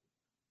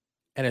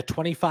 and a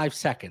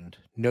 25-second,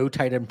 no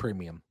tight end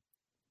premium.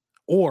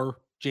 Or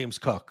James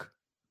Cook.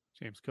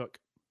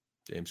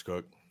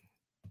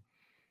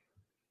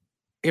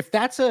 If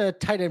that's a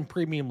tight end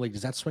premium league,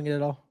 does that swing it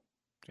at all?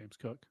 James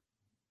Cook.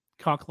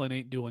 Conklin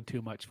ain't doing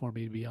too much for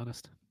me, to be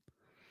honest.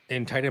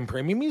 In tight end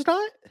premium, he's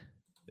not?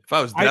 If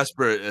I was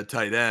desperate at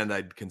tight end,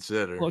 I'd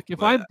consider. Look,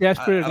 if I'm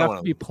desperate enough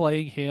to be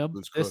playing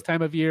him this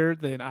time of year,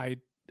 then I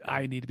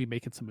need to be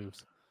making some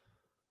moves.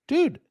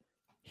 Dude,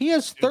 he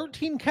has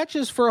 13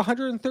 catches for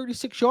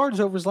 136 yards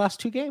over his last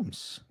 2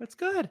 games. That's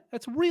good.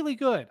 That's really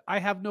good. I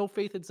have no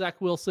faith in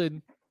Zach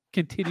Wilson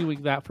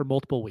continuing that for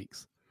multiple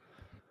weeks.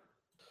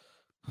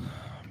 Oh,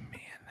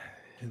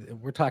 man.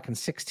 We're talking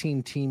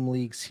 16-team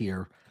leagues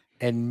here,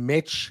 and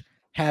Mitch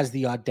has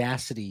the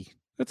audacity.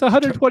 It's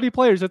 120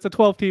 players. It's a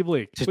 12-team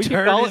league. We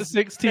can call it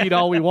 16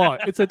 all we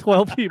want. It's a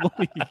 12-team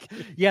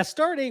league. Yeah,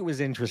 start 8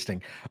 was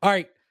interesting. All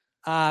right.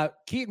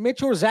 Keaton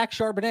Mitchell or Zach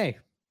Charbonnet?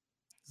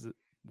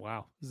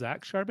 Wow.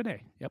 Zach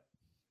Charbonnet. Yep.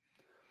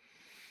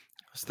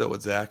 Still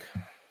with Zach.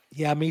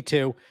 Yeah, me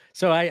too.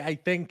 So I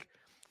think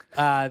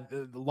a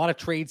lot of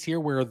trades here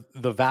where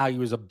the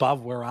value is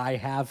above where I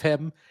have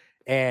him.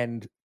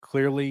 And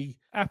clearly,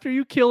 after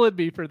you killing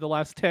me for the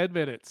last 10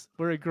 minutes,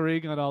 we're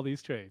agreeing on all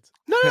these trades.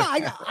 No,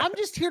 I'm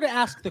just here to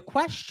ask the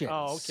questions.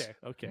 Oh,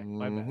 okay. Mm-hmm.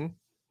 My bad.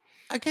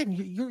 Again,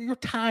 you're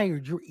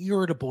tired. You're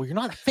irritable. You're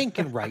not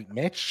thinking right,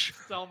 Mitch.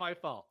 It's all my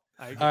fault.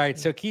 All right,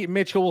 so Keaton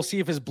Mitchell, we'll see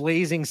if his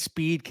blazing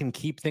speed can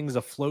keep things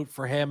afloat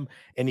for him,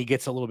 and he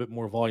gets a little bit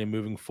more volume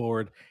moving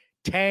forward.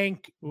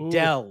 Tank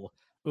Dell,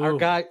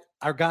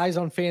 our guys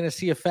on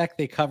Fantasy Effect,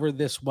 they covered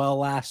this well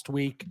last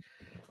week,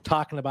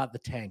 talking about the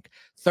tank.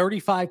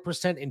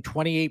 35% and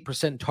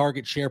 28%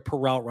 target share per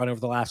route run over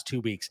the last 2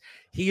 weeks.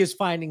 He is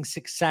finding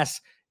success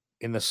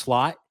in the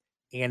slot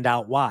and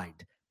out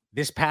wide.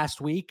 This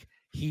past week,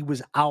 he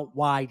was out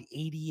wide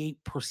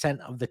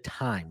 88% of the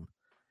time.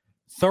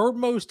 Third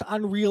most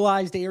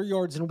unrealized air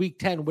yards in week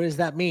 10. What does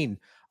that mean?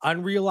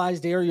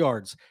 Unrealized air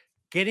yards,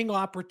 getting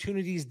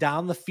opportunities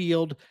down the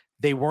field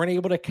they weren't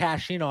able to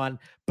cash in on,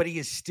 but he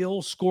is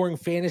still scoring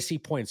fantasy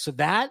points. So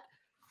that,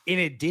 in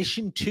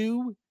addition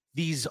to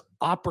these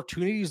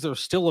opportunities that are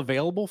still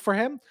available for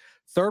him,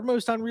 third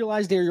most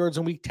unrealized air yards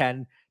in week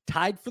 10,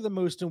 tied for the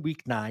most in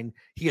week 9.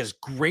 He has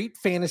great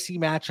fantasy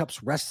matchups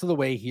rest of the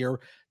way here.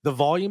 The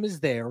volume is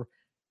there.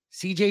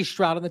 CJ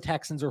Stroud and the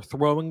Texans are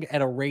throwing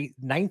at a rate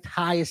 9th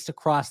highest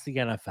across the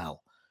NFL.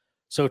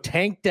 So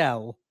Tank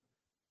Dell,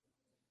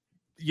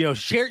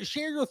 share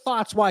your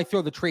thoughts while I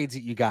throw the trades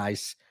at you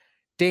guys.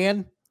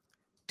 Dan,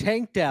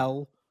 Tank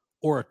Dell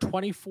or a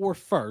 24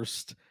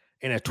 first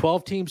in a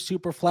 12-team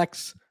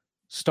Superflex,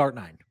 start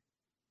 9.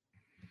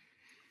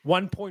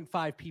 1.5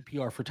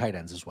 PPR for tight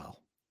ends as well.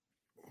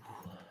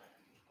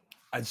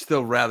 I'd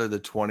still rather the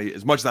 20.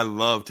 As much as I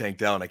love Tank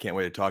Dell, and I can't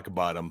wait to talk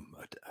about him,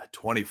 a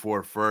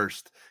 24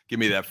 first. Give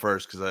me that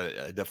first, because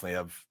I definitely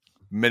have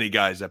many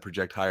guys that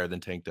project higher than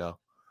Tank Dell.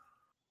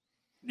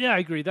 Yeah, I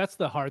agree. That's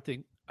the hard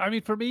thing. I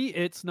mean, for me,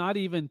 it's not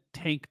even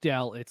Tank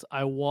Dell. It's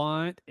I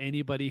want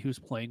anybody who's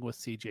playing with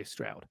CJ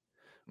Stroud,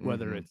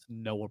 whether it's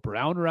Noah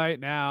Brown right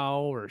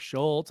now or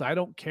Schultz. I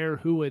don't care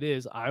who it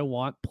is. I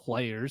want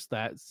players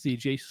that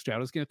CJ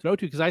Stroud is going to throw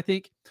to, because I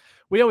think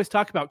we always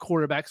talk about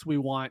quarterbacks. We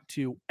want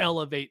to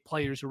elevate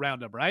players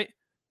around them, right?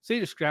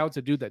 CJ Stroud's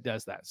a dude that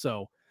does that.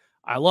 So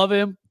I love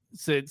him.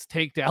 Since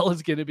Tank Dell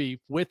is going to be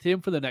with him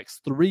for the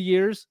next 3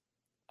 years,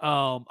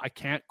 I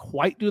can't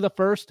quite do the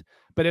first,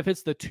 but if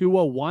it's the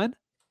 201,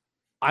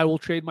 I will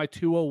trade my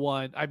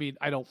 201. I mean,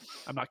 I'm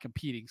not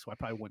competing, so I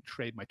probably wouldn't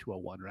trade my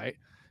 201, right?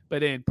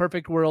 But in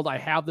perfect world, I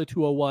have the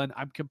 201.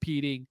 I'm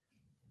competing.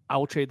 I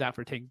will trade that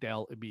for Tank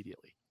Dell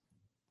immediately.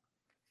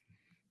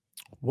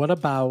 What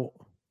about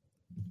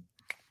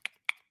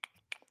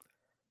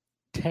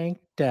Tank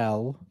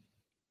Dell?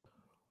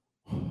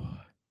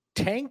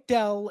 Tank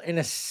Dell in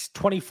a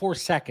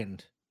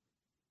 24-second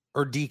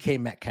or DK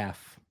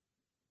Metcalf?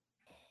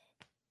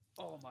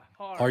 Oh, my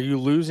heart. Are you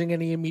losing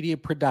any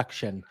immediate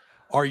production?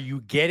 Are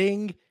you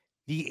getting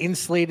the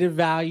insulated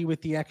value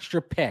with the extra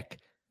pick?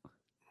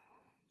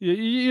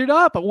 You're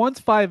not, but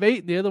one's 5'8"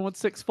 and the other one's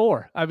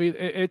 6'4". I mean,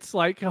 it's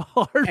like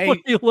hard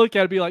when you look at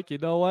it and be like, you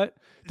know what?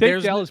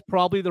 Tank Dell is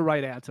probably the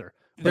right answer.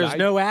 There's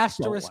no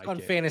asterisk on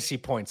fantasy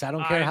points. I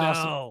don't care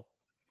how.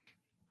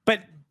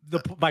 But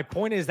my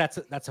point is that's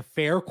a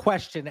fair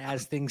question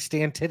as things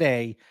stand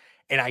today,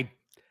 and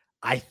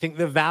I think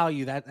the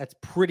value that's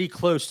pretty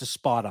close to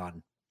spot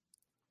on.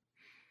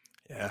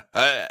 Yeah,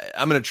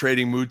 I'm in a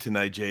trading mood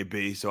tonight,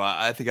 JB. So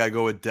I think I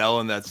go with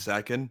Dell in that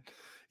second.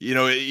 You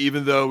know,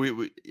 even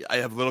though I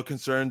have little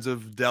concerns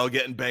of Dell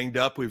getting banged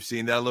up. We've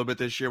seen that a little bit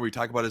this year. We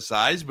talk about his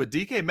size, but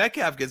DK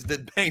Metcalf gets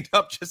banged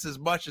up just as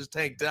much as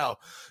Tank Dell.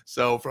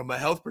 So from a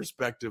health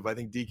perspective, I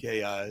think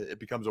DK it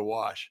becomes a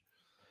wash.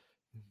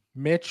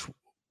 Mitch,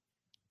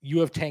 you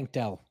have Tank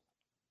Dell.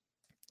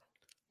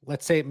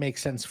 Let's say it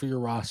makes sense for your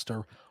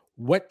roster.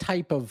 What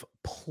type of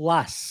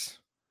plus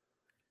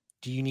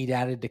do you need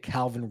added to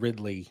Calvin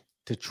Ridley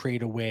to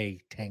trade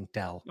away Tank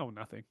Dell? No,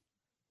 nothing.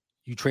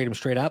 You trade him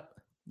straight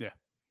up? Yeah.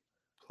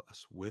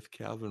 Plus with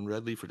Calvin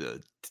Ridley for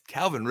the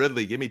Calvin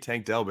Ridley, give me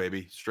Tank Dell,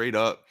 baby, straight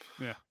up.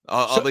 Yeah.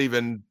 I'll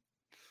even.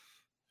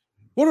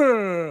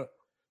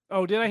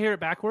 Oh, did I hear it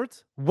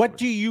backwards? What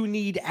do you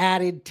need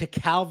added to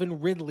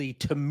Calvin Ridley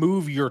to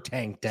move your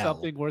Tank Dell?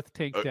 Something worth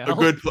Tank Dell.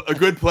 A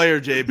good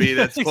player, JB,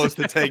 that's close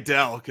to Tank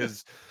Dell,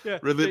 because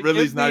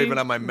Ridley's not even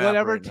on my map.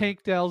 Whatever right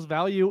Tank Dell's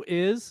value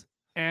is,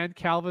 and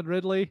Calvin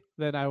Ridley,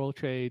 then I will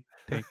trade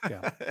Tank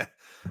Dell.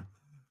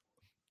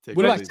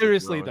 But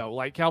seriously though,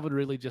 like Calvin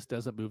Ridley just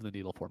doesn't move the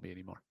needle for me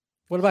anymore.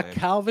 What about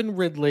Calvin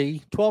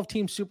Ridley?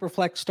 12-team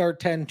Superflex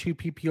start 10, 2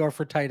 PPR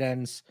for tight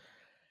ends.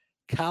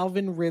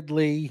 Calvin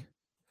Ridley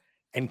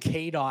and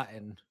Cade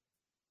Otton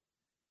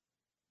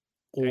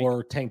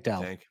or Tank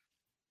Dell?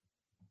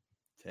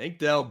 Tank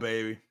Dell,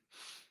 baby.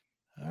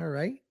 All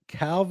right.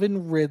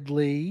 Calvin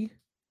Ridley.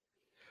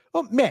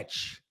 Oh,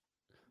 Mitch.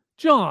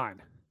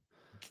 John.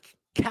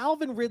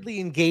 Calvin Ridley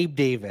and Gabe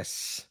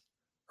Davis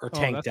or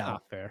Tank that's Dell?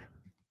 Not fair.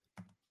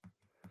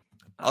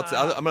 I'm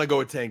going to go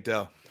with Tank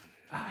Dell.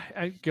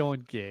 I'm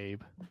going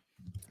Gabe.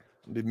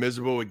 I'd be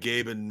miserable with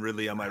Gabe and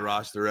Ridley on my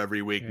roster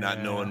every week,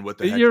 not knowing what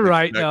the heck you're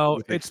right.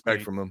 No,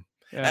 expect from him.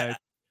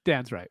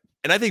 Dan's right.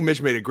 And I think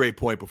Mitch made a great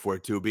point before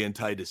too, being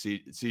tied to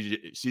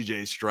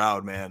CJ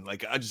Stroud, man.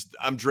 Like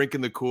I'm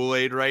drinking the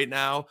Kool-Aid right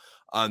now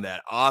on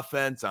that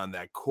offense, on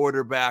that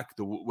quarterback,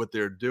 what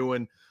they're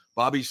doing.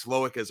 Bobby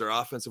Slowick as their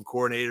offensive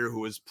coordinator, who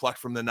was plucked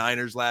from the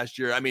Niners last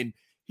year. I mean,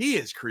 he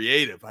is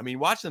creative. I mean,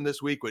 watching them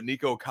this week with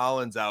Nico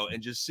Collins out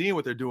and just seeing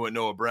what they're doing with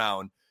Noah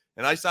Brown.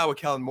 And I saw what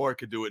Kellen Moore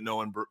could do with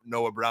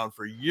Noah Brown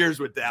for years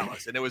with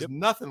Dallas. And it was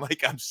nothing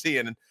like I'm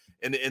seeing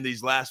in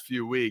these last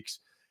few weeks.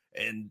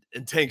 And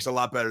Tank's a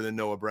lot better than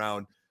Noah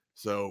Brown.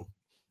 So,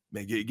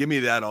 man, give me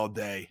that all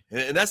day.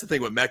 And that's the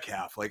thing with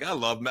Metcalf. Like, I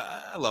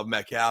love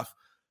Metcalf,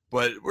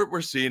 but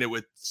we're seeing it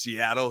with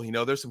Seattle. You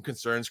know, there's some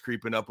concerns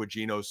creeping up with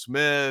Geno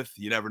Smith.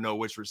 You never know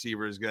which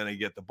receiver is going to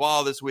get the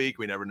ball this week.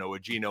 We never know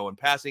what Geno and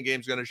passing game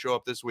is going to show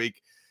up this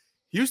week.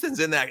 Houston's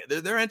in that.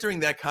 They're entering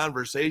that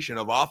conversation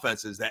of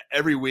offenses that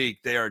every week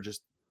they are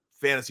just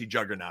fantasy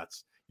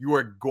juggernauts. You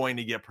are going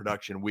to get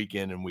production week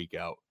in and week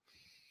out.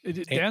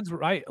 Dan's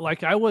right.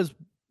 Like, I was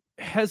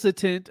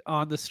hesitant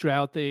on the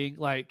Stroud thing.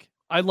 Like,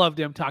 I loved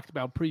him, talked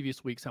about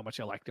previous weeks how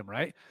much I liked him,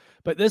 right?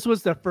 But this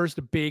was the first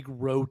big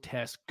road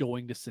test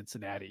going to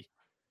Cincinnati.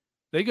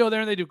 They go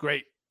there and they do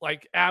great.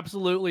 Like,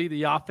 absolutely,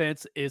 the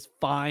offense is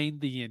fine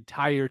the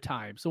entire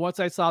time. So once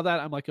I saw that,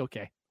 I'm like,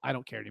 okay, I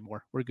don't care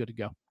anymore. We're good to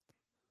go.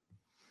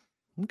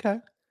 Okay.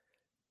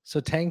 So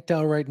Tank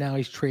Dell right now,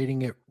 he's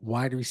trading at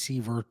wide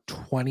receiver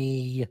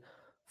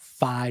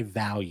 25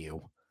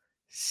 value,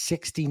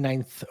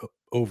 69th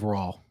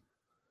overall.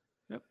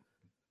 Yep.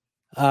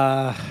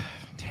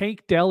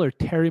 Tank Dell or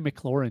Terry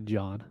McLaurin,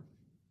 John?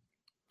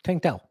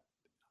 Tank Dell.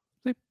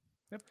 Yep.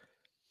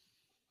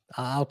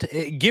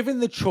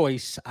 Given the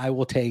choice, I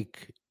will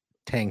take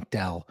Tank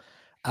Dell.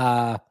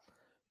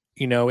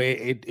 You know,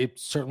 it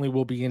certainly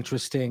will be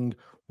interesting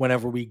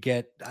whenever we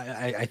get,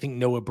 I think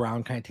Noah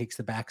Brown kind of takes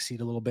the back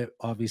seat a little bit.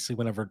 Obviously,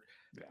 whenever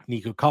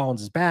Nico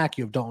Collins is back,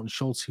 you have Dalton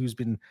Schultz, who's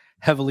been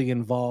heavily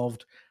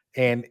involved.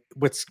 And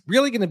what's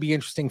really going to be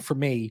interesting for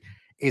me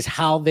is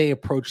how they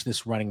approach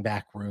this running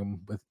back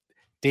room with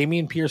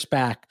Dameon Pierce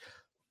back.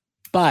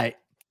 But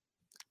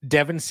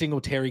Devin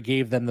Singletary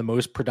gave them the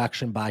most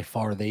production by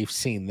far they've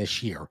seen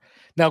this year.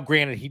 Now,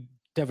 granted,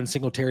 Devin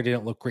Singletary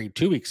didn't look great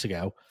 2 weeks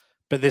ago,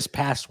 but this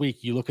past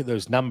week, you look at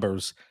those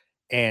numbers,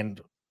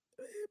 and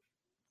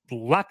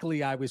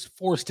luckily I was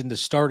forced into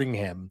starting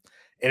him,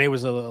 and it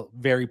was a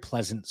very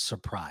pleasant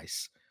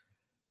surprise.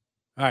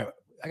 All right,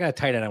 I got a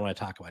tight end I want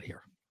to talk about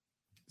here.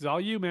 It's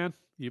all you, man.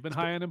 You've been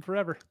high on him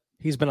forever.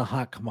 He's been a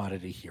hot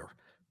commodity here.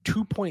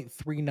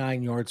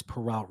 2.39 yards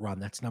per route run.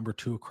 That's number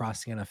 2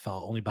 across the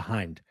NFL, only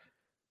behind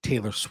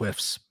Taylor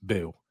Swift's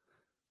boo,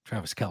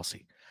 Travis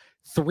Kelce.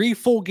 3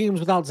 full games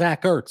without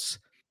Zach Ertz.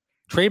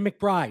 Trey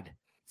McBride,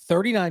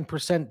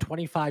 39%,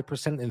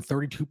 25%, and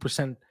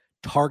 32%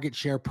 target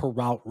share per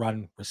route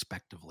run,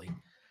 respectively.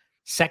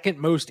 Second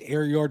most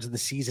air yards of the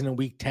season in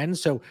week 10.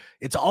 So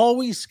it's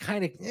always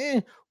kind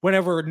of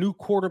whenever a new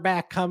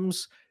quarterback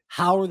comes,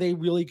 how are they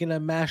really going to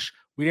mesh?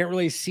 We didn't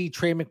really see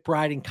Trey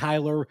McBride and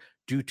Kyler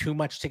do too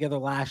much together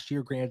last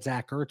year. Granted,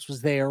 Zach Ertz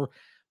was there,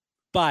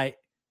 but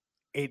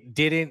it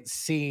didn't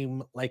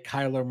seem like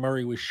Kyler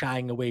Murray was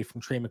shying away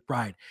from Trey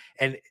McBride.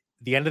 And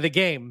the end of the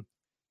game,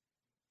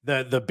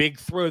 the big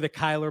throw that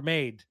Kyler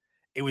made,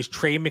 it was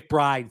Trey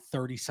McBride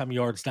 30-some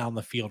yards down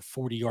the field,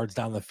 40 yards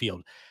down the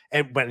field.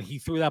 And when he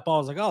threw that ball, I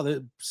was like, oh,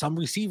 there's some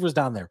receivers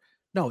down there.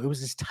 No, it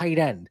was his tight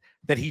end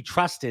that he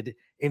trusted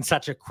in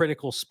such a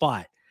critical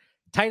spot.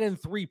 Tight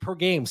end 3 per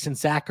game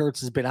since Zach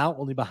Ertz has been out,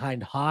 only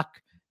behind Hawk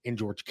and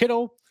George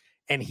Kittle.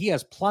 And he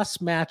has plus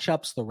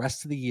matchups the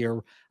rest of the year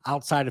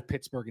outside of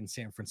Pittsburgh and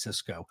San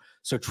Francisco.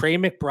 So Trey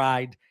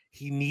McBride,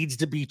 he needs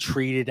to be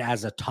treated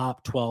as a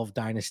top 12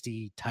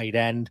 dynasty tight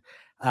end.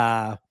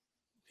 I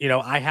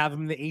have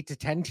him in the 8 to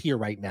 10 tier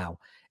right now.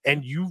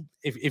 And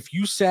if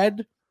you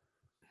said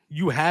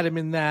you had him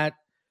in that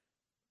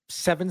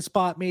 7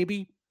 spot,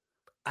 maybe,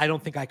 I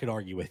don't think I could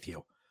argue with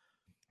you.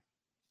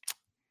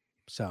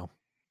 So.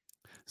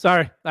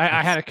 Sorry,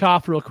 I had a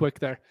cough real quick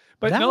there.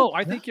 But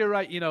I think you're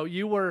right.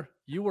 You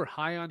were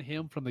high on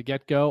him from the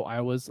get-go.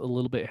 I was a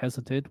little bit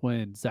hesitant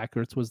when Zach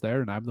Ertz was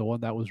there, and I'm the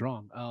one that was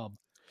wrong.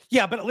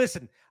 Yeah, but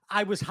listen,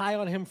 I was high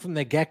on him from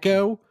the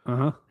get-go,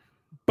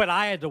 but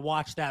I had to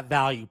watch that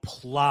value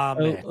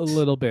plummet. A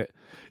little bit.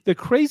 The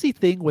crazy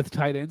thing with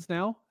tight ends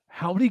now,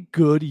 how many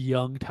good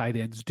young tight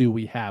ends do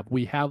we have?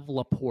 We have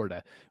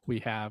Laporta. We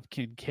have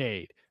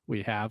Kincaid.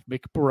 We have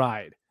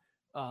McBride.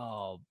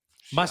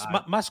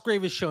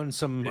 Musgrave has shown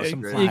some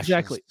flashes.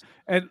 Exactly.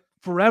 And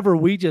forever,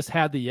 we just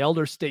had the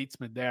elder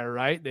statesmen there,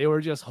 right? They were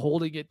just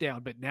holding it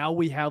down. But now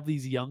we have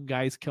these young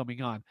guys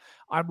coming on.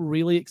 I'm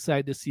really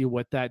excited to see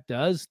what that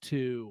does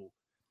to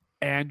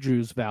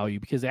Andrews' value,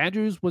 because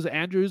Andrews was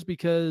Andrews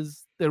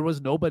because there was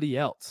nobody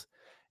else.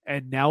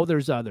 And now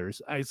there's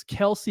others. Is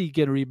Kelce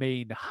going to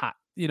remain hot,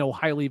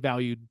 highly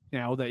valued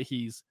now that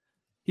he's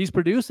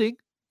producing?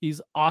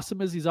 He's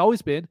awesome as he's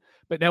always been.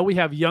 But now we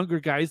have younger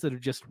guys that are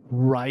just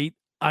right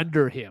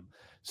under him.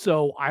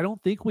 So I don't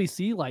think we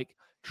see like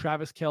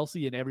Travis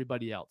Kelce and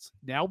everybody else.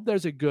 Now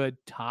there's a good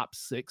top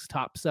 6,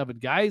 top 7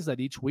 guys that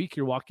each week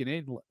you're walking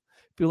in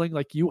feeling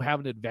like you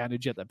have an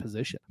advantage at that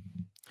position.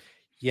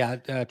 Yeah,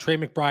 Trey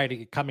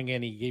McBride coming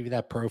in, he gave you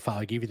that profile,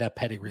 he gave you that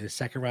pedigree, the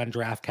second round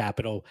draft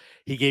capital.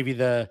 He gave you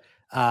the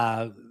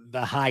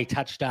high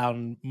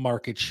touchdown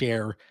market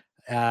share,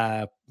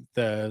 the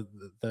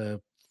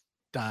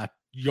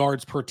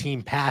yards per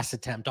team pass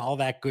attempt, all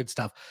that good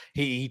stuff.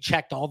 He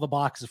checked all the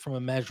boxes from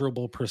a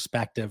measurable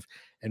perspective.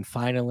 And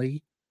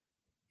finally,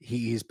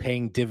 he is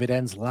paying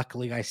dividends.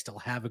 Luckily, I still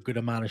have a good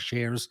amount of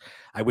shares.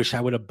 I wish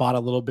I would have bought a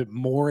little bit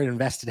more and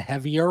invested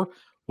heavier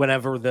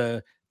whenever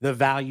the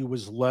value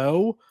was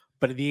low.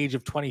 But at the age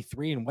of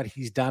 23 and what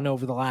he's done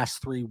over the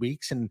last 3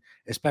 weeks, and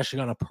especially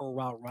on a per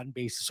route run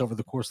basis over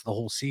the course of the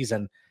whole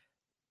season,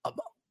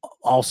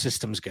 all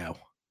systems go.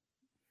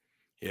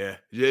 Yeah,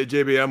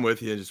 JB, I'm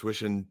with you. Just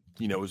wishing,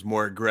 it was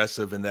more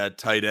aggressive in that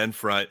tight end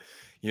front.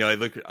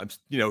 I'm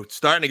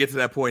starting to get to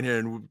that point here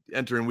and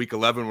entering week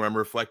 11 where I'm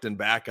reflecting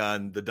back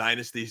on the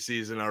Dynasty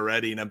season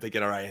already. And I'm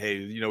thinking, all right, hey,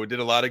 we did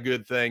a lot of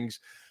good things,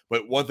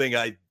 but one thing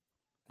I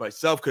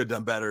myself could have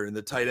done better in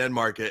the tight end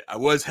market. I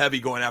was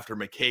heavy going after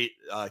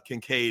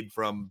Kincaid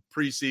from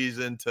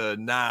preseason to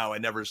now. I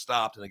never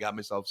stopped, and I got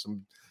myself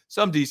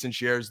some decent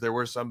shares. There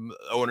were some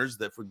owners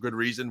that for good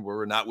reason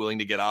were not willing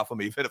to get off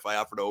them, even if I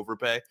offered to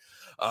overpay.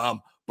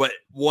 But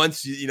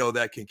once,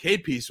 that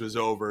Kincaid piece was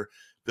over,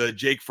 the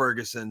Jake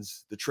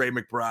Fergusons, the Trey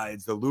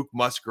McBrides, the Luke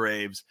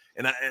Musgraves,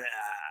 and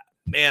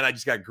I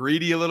just got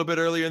greedy a little bit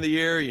earlier in the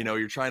year.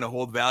 You're trying to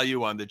hold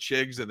value on the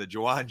Chigs and the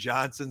Juwan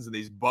Johnsons and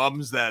these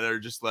bums that are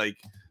just like,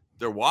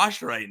 they're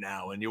washed right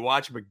now. And you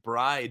watch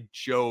McBride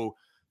show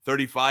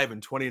 35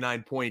 and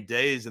 29 point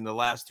days in the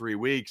last 3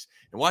 weeks,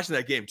 and watching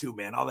that game too,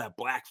 man, all that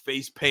black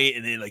face paint.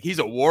 And then he's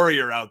a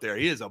warrior out there.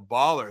 He is a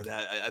baller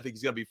that I think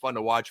he's going to be fun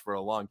to watch for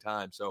a long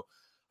time. So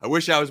I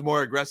wish I was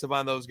more aggressive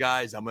on those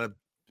guys. I'm gonna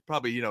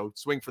probably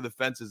swing for the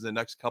fences in the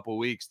next couple of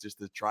weeks just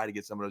to try to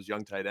get some of those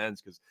young tight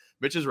ends, because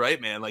Mitch is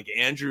right, man. Like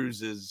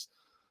Andrews is.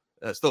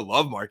 Still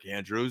love Mark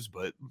Andrews,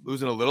 but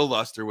losing a little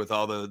luster with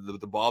all the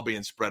ball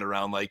being spread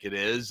around like it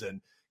is.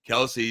 And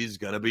Kelsey's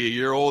going to be a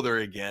year older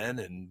again,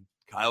 and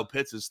Kyle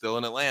Pitts is still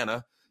in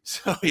Atlanta.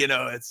 So,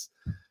 it's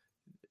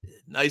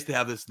nice to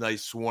have this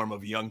nice swarm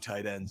of young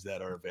tight ends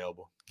that are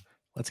available.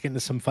 Let's get into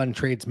some fun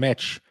trades,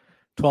 Mitch.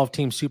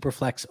 12-team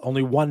Superflex,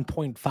 only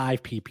 1.5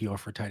 PPR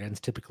for tight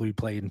ends. Typically, we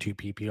play in 2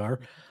 PPR.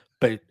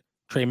 But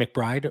Trey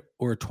McBride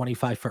or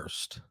 25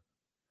 first?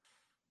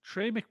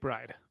 Trey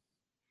McBride.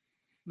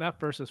 That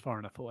first is far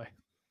enough away.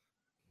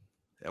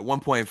 At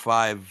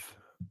 1.5,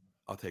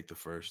 I'll take the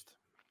first.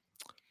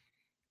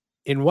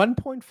 In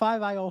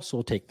 1.5, I also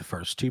will take the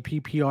first. 2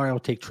 PPR, I'll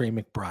take Trey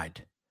McBride.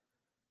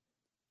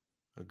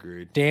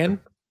 Agreed. Dan,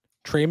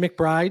 Trey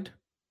McBride,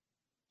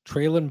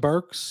 Traylon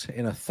Burks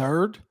in a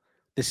third.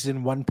 This is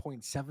in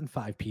 1.75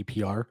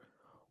 PPR,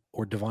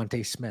 or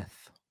Devontae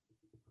Smith.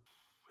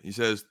 He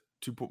says,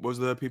 what was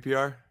the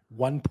PPR?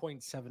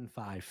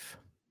 1.75.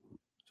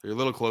 So you're a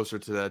little closer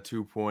to that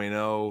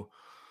 2.0.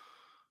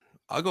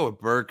 I'll go with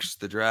Burks,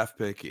 the draft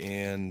pick,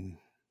 and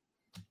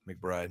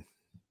McBride.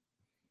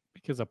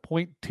 Because of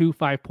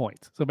 0.25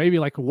 points. So maybe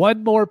like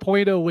one more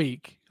point a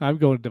week. I'm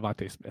going to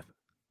Devontae Smith.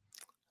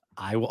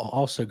 I will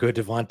also go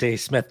Devontae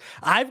Smith.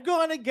 I've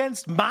gone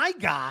against my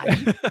guy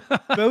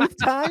both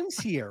times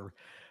here.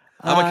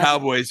 I'm a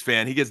Cowboys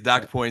fan. He gets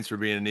docked points for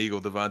being an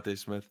Eagle, Devontae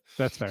Smith.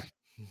 That's fair.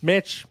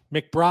 Mitch,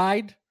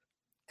 McBride,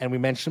 and we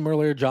mentioned him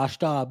earlier, Josh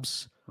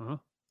Dobbs,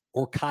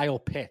 or Kyle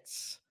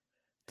Pitts.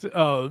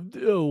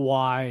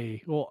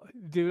 Why? Well,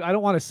 dude, I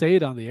don't want to say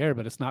it on the air,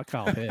 but it's not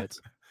Kyle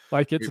Pitts.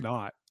 Like, it's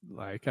not.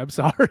 Like, I'm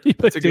sorry,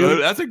 but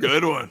that's a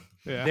good one.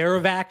 Yeah. There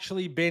have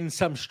actually been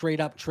some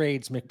straight up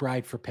trades,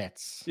 McBride for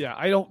Pitts. Yeah,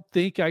 I don't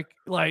think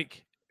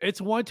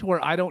it's one to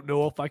where I don't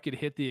know if I could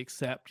hit the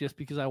accept just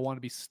because I want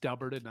to be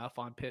stubborn enough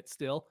on Pitts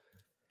still.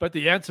 But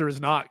the answer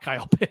is not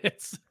Kyle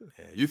Pitts.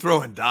 Yeah, you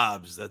throw in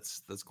Dobbs,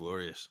 that's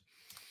glorious.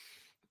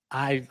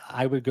 I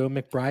would go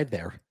McBride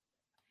there.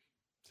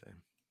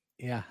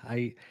 Yeah,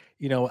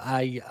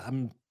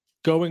 I'm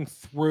going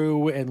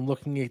through and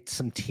looking at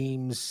some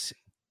teams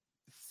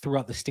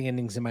throughout the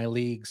standings in my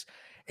leagues,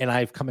 and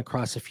I've come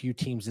across a few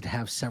teams that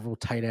have several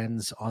tight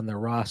ends on their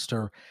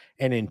roster,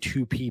 and in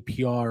 2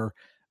 PPR,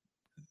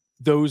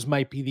 those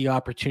might be the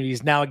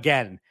opportunities. Now,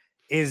 again,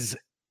 is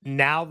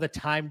now the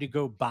time to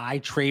go buy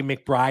Trey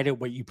McBride at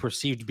what you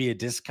perceive to be a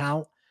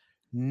discount?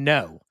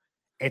 No,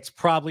 it's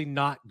probably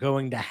not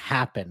going to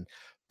happen.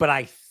 But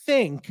I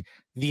think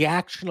the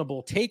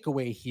actionable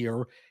takeaway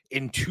here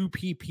in 2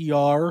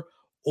 PPR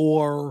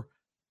or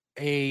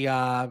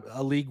a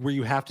league where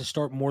you have to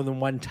start more than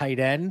one tight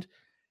end,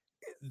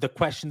 the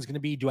question is going to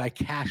be, do I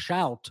cash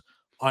out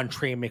on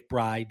Trey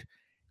McBride?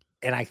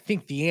 And I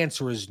think the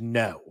answer is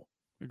no.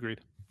 Agreed.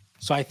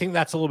 So I think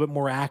that's a little bit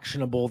more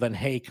actionable than,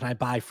 hey, can I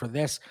buy for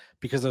this?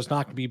 Because there's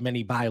not going to be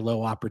many buy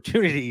low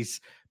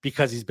opportunities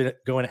because he's been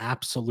going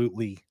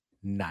absolutely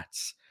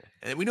nuts.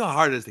 And we know how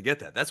hard it is to get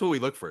that. That's what we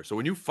look for. So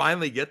when you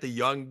finally get the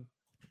young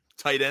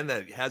tight end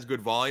that has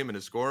good volume and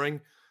is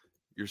scoring,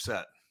 you're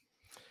set.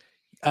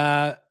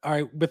 All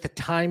right. With the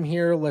time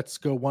here, let's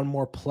go one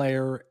more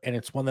player, and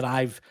it's one that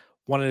I've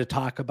wanted to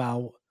talk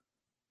about.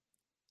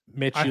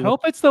 Mitch, I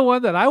hope it's the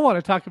one that I want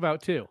to talk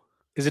about too.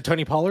 Is it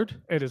Tony Pollard?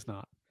 It is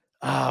not.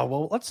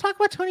 Well, let's talk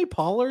about Tony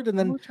Pollard, and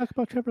then we'll talk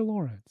about Trevor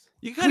Lawrence.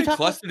 You kind of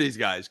cluster these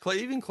guys.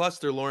 Even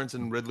cluster Lawrence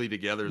and Ridley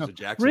together as a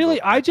Jackson.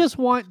 Really, I just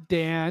want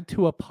Dan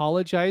to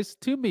apologize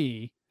to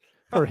me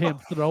for him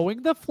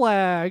throwing the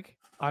flag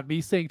on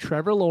me saying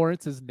Trevor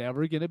Lawrence is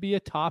never going to be a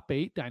top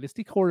 8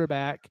 dynasty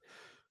quarterback.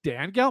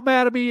 Dan got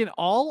mad at me, and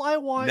all I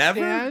want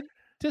Dan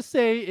to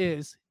say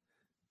is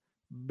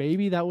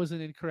maybe that was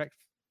an incorrect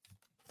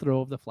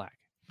throw of the flag.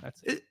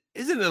 That's it.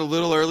 Isn't it a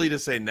little early to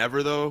say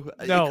never, though?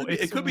 No,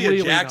 it could be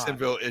really a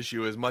Jacksonville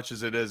issue as much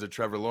as it is a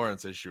Trevor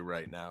Lawrence issue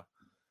right now.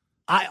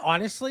 I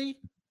honestly,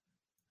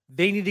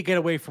 they need to get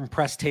away from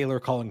Press Taylor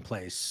calling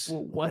plays.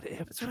 Well, what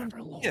if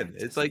Trevor Lawrence? Yeah,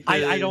 it's like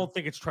I don't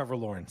think it's Trevor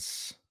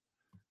Lawrence.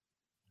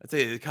 I'd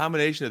say a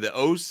combination of the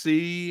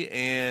OC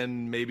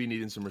and maybe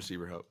needing some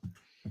receiver help.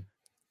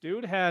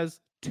 Dude has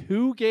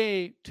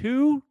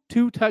 2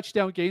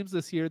 touchdown games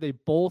this year. They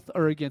both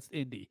are against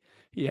Indy.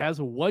 He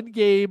has 1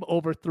 game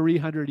over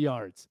 300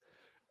 yards.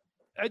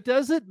 It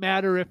doesn't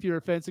matter if your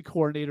offensive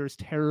coordinator is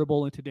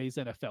terrible in today's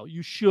NFL.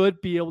 You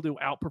should be able to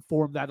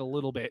outperform that a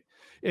little bit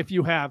if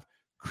you have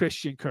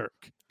Christian Kirk.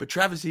 But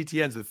Travis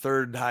Etienne's the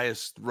 3rd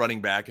highest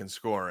running back in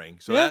scoring.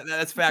 So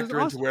that's factor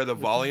into where the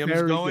volume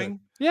is going.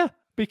 Good. Yeah,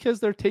 because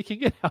they're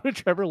taking it out of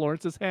Trevor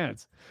Lawrence's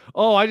hands.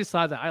 Oh, I just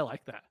saw that. I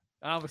like that.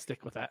 I'm going to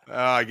stick with that. Oh,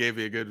 I gave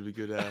you a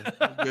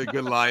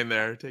good line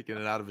there, taking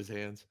it out of his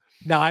hands.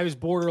 Now, I was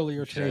bored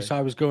earlier today, so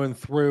I was going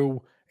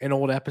through an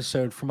old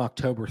episode from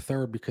October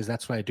 3rd because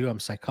that's what I do. I'm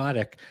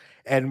psychotic.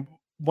 And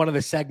one of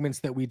the segments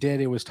that we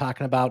did, it was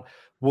talking about,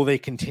 will they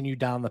continue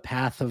down the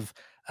path of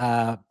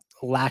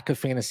lack of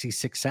fantasy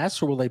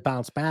success, or will they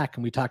bounce back?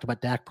 And we talked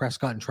about Dak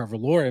Prescott and Trevor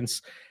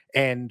Lawrence,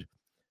 and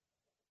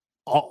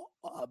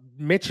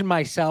Mitch and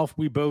myself,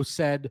 we both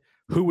said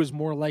who was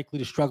more likely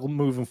to struggle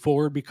moving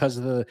forward because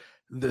of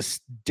the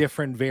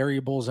different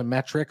variables and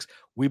metrics.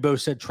 We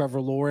both said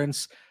Trevor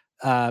Lawrence.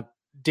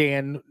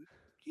 Dan,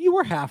 you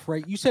were half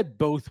right. You said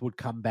both would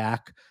come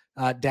back.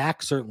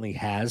 Dak certainly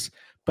has,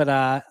 but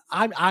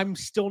I'm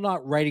still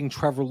not writing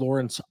Trevor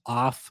Lawrence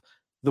off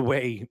the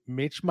way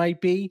Mitch might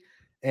be,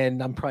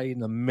 and I'm probably in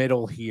the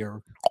middle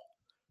here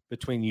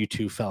between you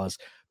two fellas.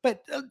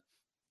 But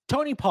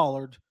Tony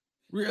Pollard,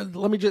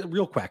 let me just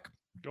real quick.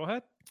 Go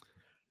ahead.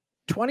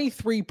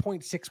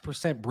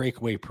 23.6%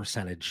 breakaway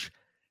percentage.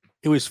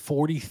 It was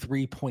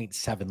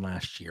 43.7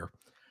 last year.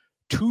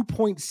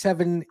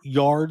 2.7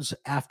 yards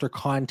after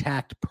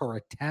contact per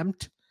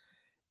attempt.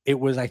 It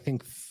was, I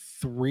think,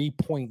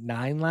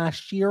 3.9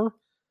 last year.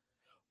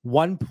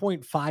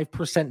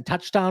 1.5%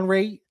 touchdown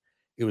rate.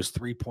 It was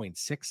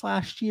 3.6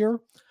 last year.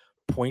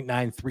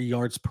 0.93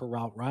 yards per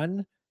route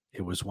run.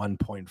 It was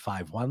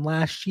 1.51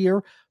 last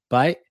year.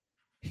 But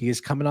he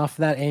is coming off of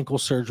that ankle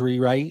surgery,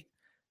 right?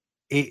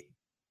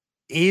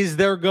 Is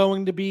there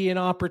going to be an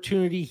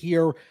opportunity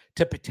here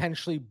to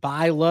potentially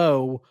buy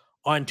low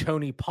on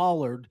Tony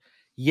Pollard?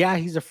 Yeah,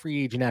 he's a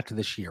free agent after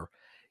this year.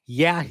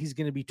 Yeah, he's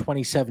going to be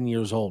 27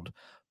 years old.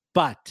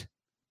 But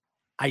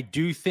I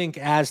do think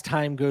as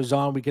time goes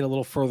on, we get a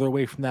little further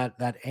away from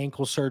that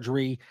ankle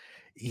surgery.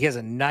 He has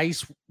a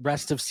nice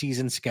rest of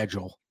season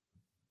schedule.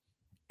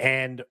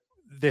 And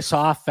this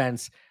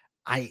offense,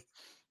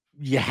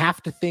 you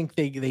have to think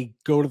they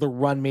go to the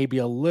run maybe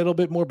a little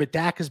bit more, but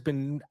Dak has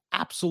been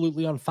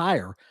absolutely on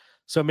fire.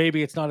 So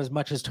maybe it's not as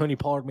much as Tony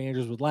Pollard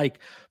managers would like,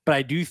 but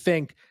I do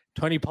think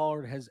Tony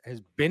Pollard has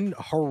been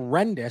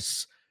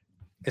horrendous,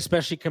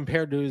 especially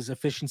compared to his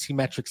efficiency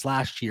metrics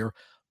last year.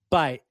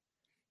 But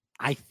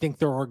I think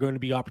there are going to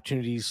be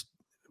opportunities,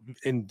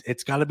 and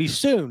it's got to be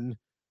soon,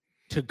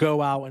 to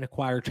go out and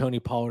acquire Tony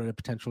Pollard at a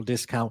potential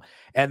discount.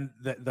 And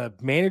the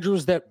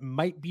managers that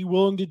might be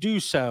willing to do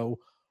so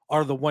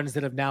are the ones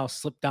that have now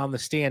slipped down the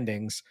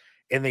standings,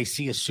 and they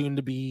see a soon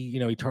to be,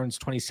 he turns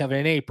 27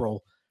 in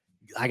April.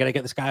 I got to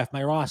get this guy off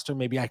my roster.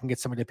 Maybe I can get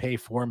somebody to pay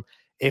for him.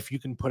 If you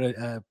can put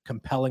a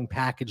compelling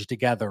package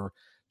together,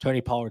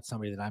 Tony Pollard's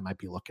somebody that I might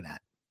be looking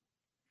at.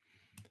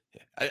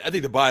 I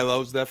think the buy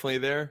low is definitely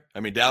there. I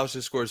mean, Dallas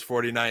just scores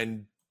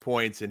 49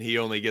 points and he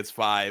only gets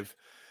 5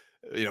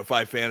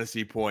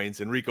 fantasy points.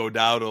 And Rico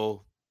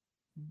Dowdle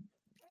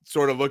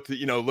sort of looked,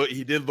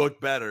 he did look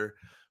better,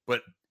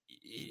 but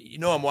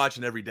I'm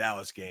watching every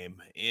Dallas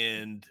game,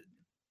 and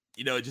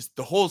just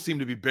the holes seem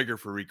to be bigger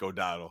for Rico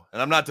Dowdle.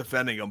 And I'm not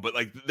defending him, but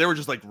there were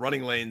just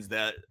running lanes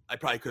that I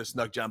probably could have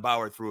snuck John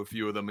Bauer through a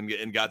few of them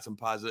and got some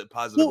positive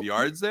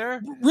yards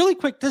there. Really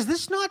quick, does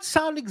this not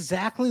sound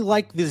exactly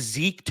like the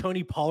Zeke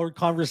Tony Pollard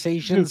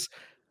conversations?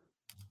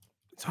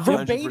 It's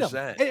 100%.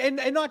 Verbatim.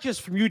 And not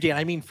just from you, Dan.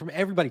 I mean, from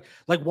everybody.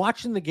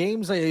 Watching the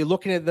games,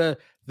 looking at the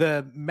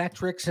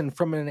metrics, and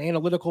from an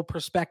analytical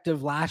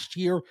perspective last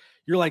year,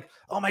 you're like,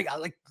 oh my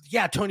God,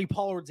 Tony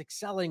Pollard's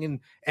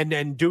excelling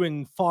and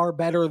doing far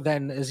better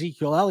than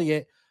Ezekiel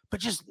Elliott. But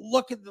just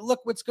look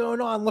what's going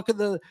on. Look at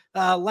the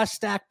less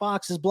stacked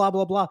boxes, blah,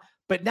 blah, blah.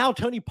 But now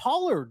Tony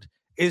Pollard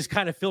is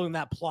kind of filling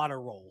that plotter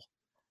role.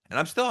 And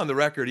I'm still on the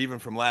record, even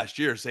from last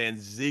year, saying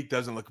Zeke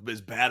doesn't look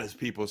as bad as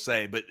people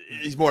say, but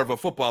he's more of a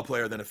football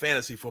player than a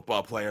fantasy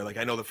football player.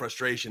 I know the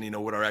frustration,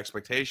 what our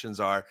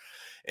expectations are.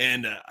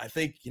 And I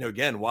think,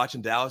 again,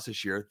 watching Dallas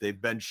this year, they've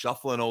been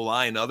shuffling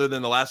O-line. Other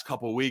than the last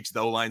couple of weeks,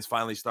 the O-line's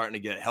finally starting to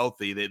get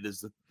healthy.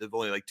 There's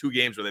only 2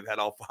 games where they've had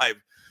all 5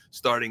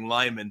 starting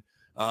linemen.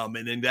 And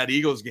in that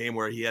Eagles game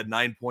where he had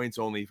 9 points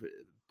only,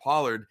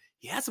 Pollard,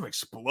 he had some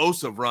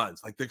explosive runs.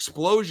 The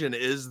explosion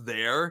is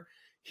there.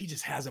 He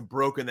just hasn't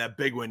broken that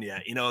big one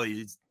yet.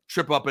 He's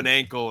trip up an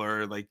ankle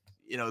or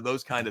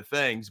those kind of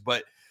things.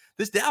 But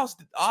this Dallas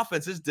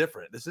offense is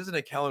different. This isn't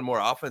a Kellen Moore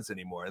offense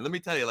anymore. And let me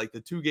tell you,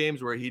 the 2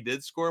 games where he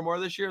did score more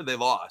this year, they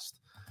lost.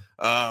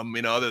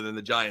 Other than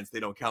the Giants, they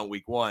don't count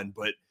week 1.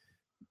 But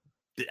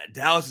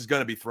Dallas is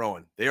going to be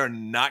throwing. They are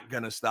not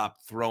going to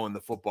stop throwing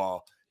the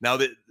football. Now,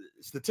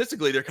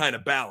 statistically, they're kind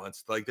of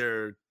balanced. I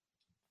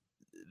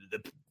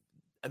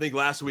think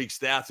last week's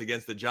stats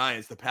against the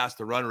Giants, the pass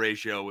to run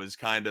ratio was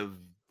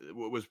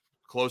was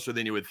closer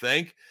than you would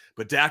think,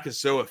 but Dak is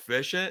so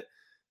efficient.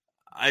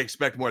 I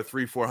expect more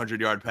 300-400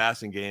 yard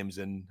passing games.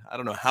 And I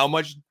don't know how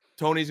much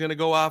Tony's going to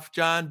go off,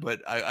 John,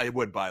 but I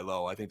would buy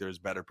low. I think there's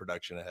better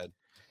production ahead.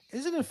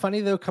 Isn't it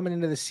funny though, coming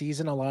into the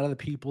season, a lot of the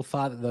people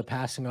thought that the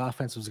passing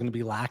offense was going to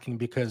be lacking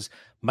because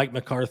Mike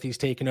McCarthy's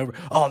taken over.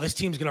 Oh, this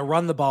team's going to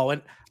run the ball.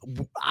 And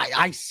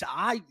I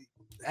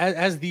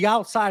as the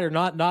outsider,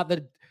 not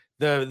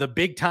the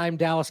big time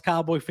Dallas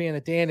Cowboy fan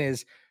that Dan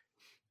is,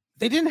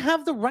 they didn't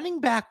have the running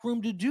back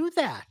room to do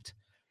that.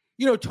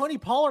 Tony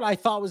Pollard, I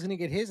thought was going to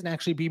get his and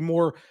actually be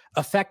more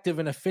effective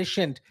and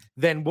efficient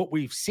than what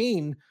we've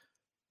seen,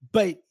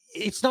 but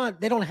it's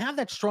not, they don't have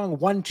that strong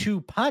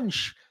 1-2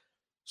 punch.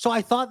 So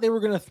I thought they were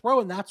going to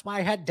throw, and that's why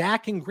I had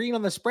Dak and Green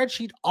on the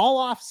spreadsheet all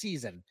off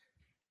season.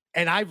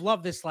 And I've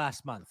loved this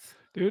last month.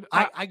 Dude,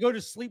 I go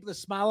to sleep with a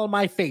smile on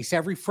my face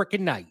every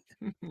freaking night.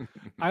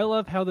 I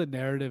love how the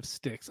narrative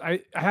sticks.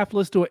 I have to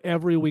listen to it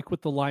every week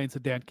with the Lions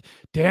and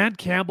Dan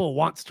Campbell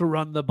wants to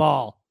run the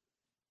ball.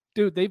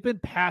 Dude, they've been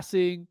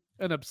passing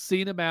an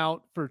obscene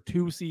amount for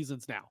 2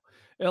 seasons now.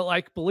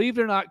 Like, believe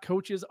it or not,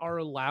 coaches are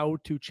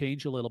allowed to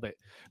change a little bit.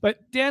 But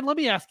Dan, let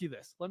me ask you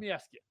this.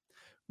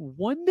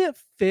 Wouldn't it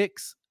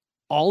fix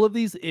all of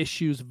these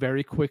issues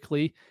very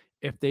quickly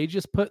if they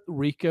just put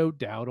Rico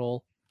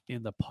Dowdle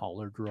in the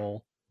Pollard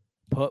role,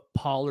 put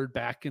Pollard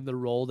back in the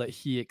role that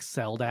he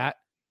excelled at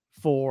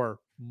for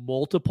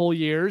multiple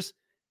years,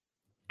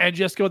 and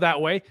just go that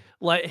way?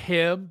 Let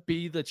him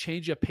be the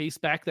change of pace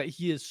back that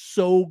he is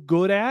so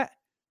good at.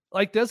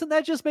 Like, doesn't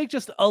that just make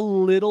just a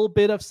little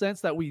bit of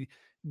sense that we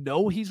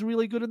know he's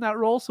really good in that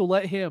role? So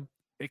let him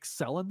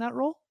excel in that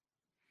role.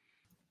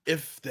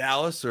 If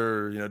Dallas,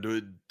 or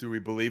do we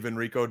believe in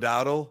Rico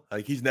Dowdle?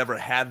 Like, he's never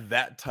had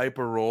that type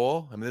of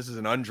role. I mean, this is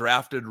an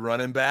undrafted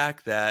running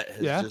back that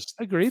has just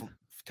agreed.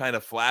 Kind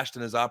of flashed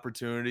in his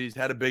opportunities.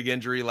 Had a big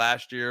injury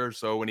last year,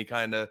 so when he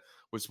kind of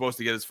was supposed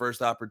to get his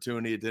first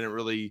opportunity, it didn't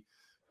really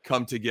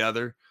come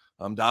together.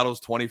 Dowdle's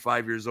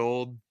 25 years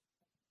old.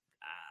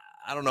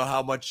 I don't know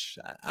how much.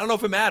 I don't know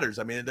if it matters.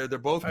 I mean, they're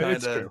both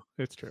kind of.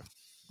 It's true.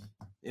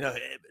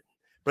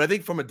 But I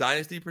think from a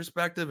dynasty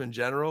perspective in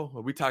general,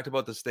 we talked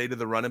about the state of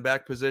the running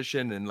back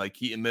position, and like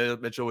Keaton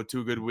Mitchell with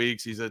 2 good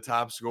weeks, he's a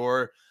top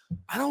scorer.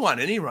 I don't want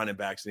any running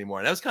backs anymore.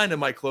 And that was kind of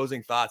my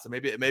closing thoughts.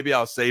 And maybe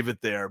I'll save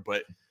it there,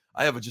 but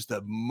I have just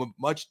a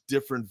much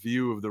different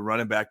view of the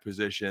running back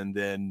position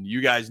than you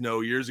guys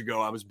know. Years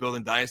ago, I was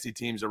building dynasty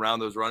teams around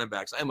those running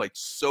backs. I'm like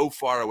so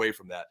far away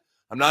from that.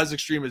 I'm not as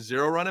extreme as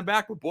 0 running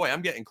back, but boy,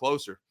 I'm getting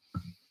closer.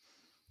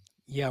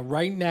 Yeah,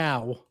 right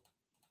now,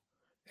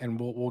 and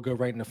we'll go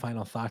right into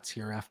final thoughts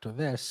here after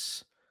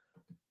this.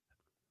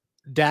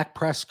 Dak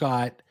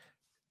Prescott,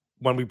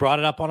 when we brought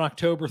it up on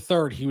October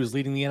 3rd, he was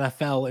leading the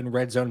NFL in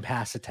red zone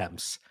pass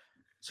attempts.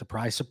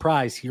 Surprise,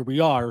 surprise, here we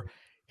are.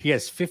 He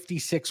has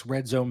 56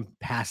 red zone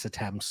pass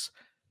attempts.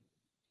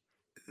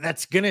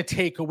 That's going to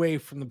take away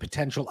from the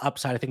potential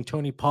upside. I think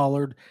Tony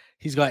Pollard,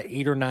 he's got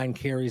 8 or 9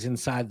 carries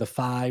inside the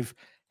 5.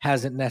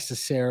 Hasn't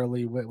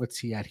necessarily, what's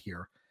he at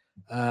here?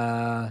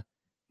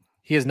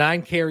 He has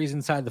 9 carries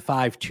inside the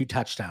 5, 2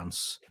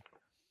 touchdowns.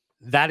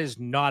 That is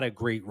not a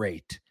great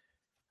rate.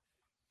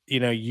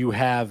 You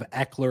have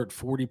Eckler at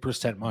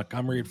 40%,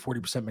 Montgomery at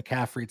 40%,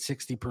 McCaffrey at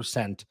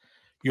 60%.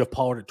 You have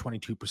Pollard at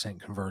 22%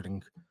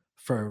 converting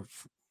for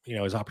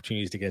his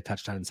opportunities to get a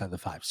touchdown inside the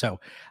 5. So,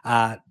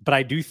 but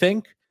I do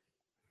think,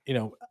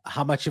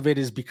 how much of it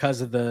is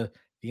because of the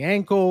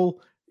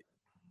ankle,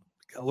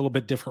 a little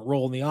bit different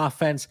role in the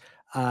offense.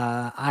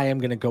 I am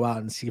going to go out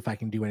and see if I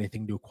can do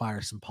anything to acquire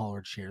some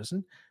Pollard shares,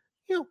 and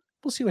we'll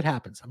see what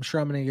happens. I'm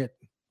sure I'm going to get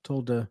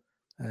told to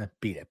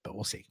beat it, but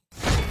we'll see.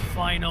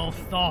 Final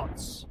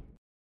thoughts.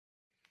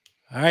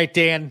 All right,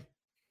 Dan,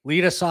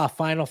 lead us off.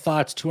 Final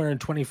thoughts,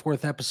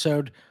 224th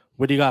episode.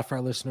 What do you got for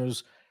our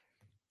listeners?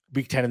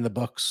 Week 10 in the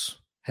books,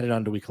 headed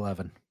on to week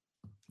 11.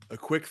 A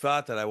quick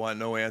thought that I want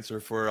no answer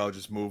for. I'll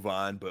just move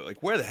on. But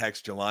like, where the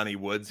heck's Jelani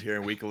Woods here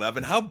in week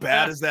 11? How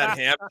bad is that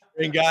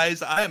hamstring,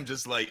 guys? I am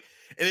just like,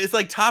 it's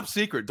like top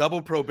secret,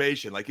 double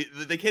probation. Like,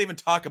 they can't even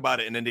talk about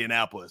it in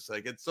Indianapolis.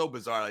 Like, it's so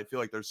bizarre. I feel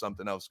like there's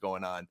something else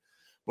going on.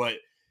 But,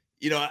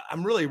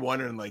 I'm really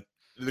wondering, like,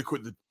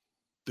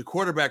 the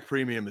quarterback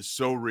premium is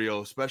so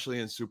real, especially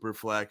in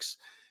Superflex.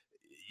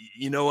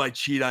 I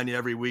cheat on you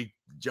every week,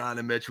 John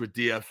and Mitch, with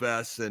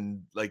DFS,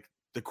 and like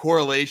the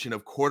correlation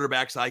of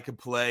quarterbacks I could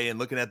play and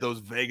looking at those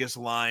Vegas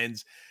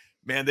lines,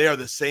 man, they are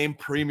the same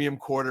premium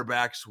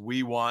quarterbacks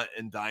we want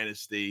in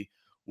Dynasty.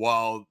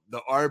 While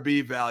the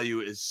RB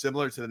value is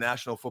similar to the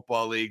National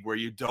Football League, where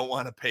you don't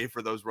want to pay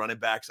for those running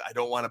backs. I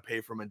don't want to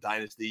pay for them in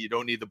Dynasty. You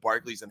don't need the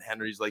Barkleys and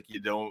Henrys like you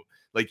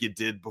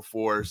did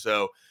before.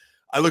 So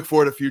I look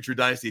forward to future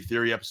Dynasty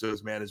Theory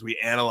episodes, man, as we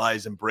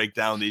analyze and break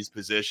down these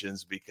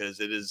positions, because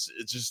it's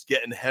just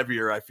getting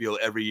heavier, I feel,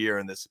 every year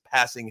in this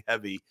passing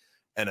heavy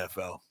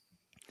NFL.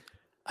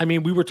 I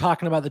mean, we were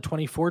talking about the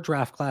 24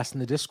 draft class in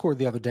the Discord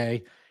the other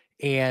day,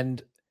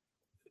 and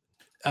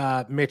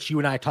Mitch, you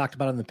and I talked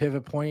about it on the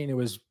pivot point, and it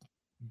was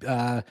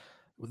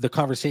the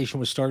conversation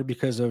was started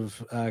because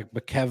of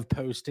what Kev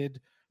posted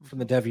from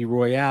the Devi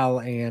Royale,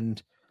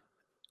 and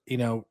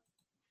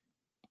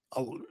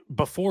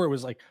before it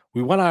was like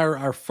we won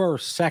our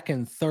first,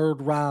 second,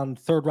 third round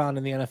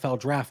in the NFL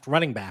draft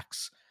running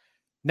backs.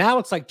 Now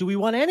it's like, do we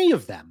want any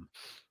of them?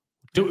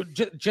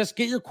 Just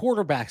get your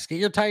quarterbacks, get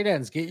your tight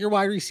ends, get your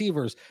wide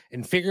receivers,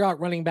 and figure out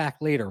running back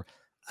later.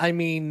 I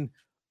mean,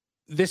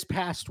 this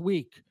past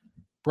week,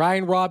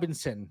 Brian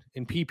Robinson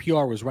in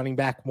PPR was running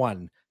back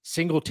 1,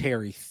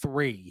 Singletary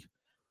 3,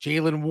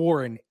 Jalen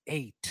Warren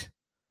 8,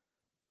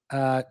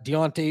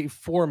 Deontay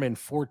Foreman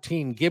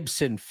 14,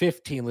 Gibson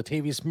 15,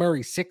 Latavius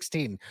Murray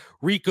 16,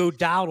 Rico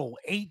Dowdle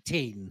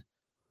 18.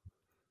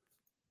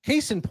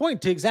 Case in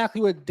point to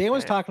exactly what Dan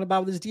was talking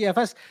about with his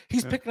DFS.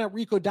 He's picking up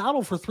Rico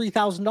Dowdle for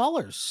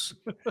 $3,000.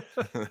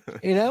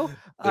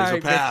 There's a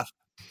path.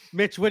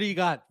 Mitch, what do you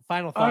got?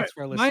 Final All thoughts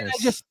for our right,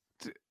 listeners.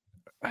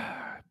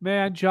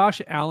 Man,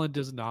 Josh Allen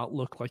does not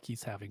look like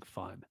he's having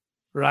fun,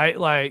 right?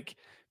 Like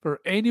for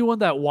anyone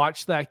that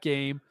watched that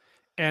game,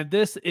 and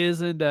this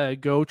isn't a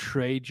go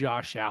trade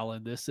Josh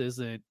Allen. This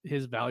isn't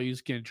his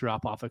value's going to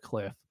drop off a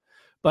cliff,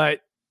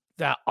 but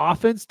that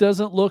offense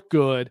doesn't look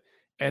good.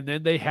 And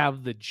then they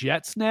have the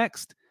Jets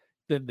next,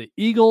 then the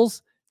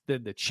Eagles,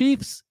 then the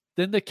Chiefs,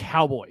 then the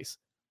Cowboys.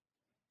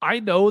 I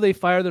know they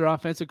fired their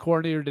offensive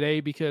coordinator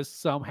today because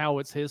somehow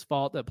it's his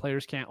fault that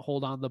players can't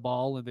hold on the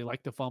ball and they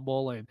like to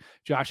fumble, and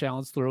Josh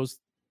Allen throws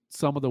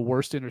some of the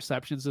worst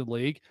interceptions in the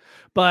league.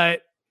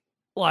 But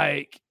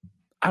like,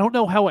 I don't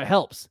know how it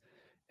helps.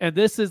 And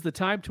this is the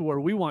time to where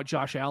we want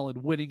Josh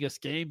Allen winning us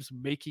games,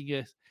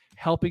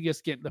 helping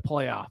us get in the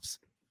playoffs.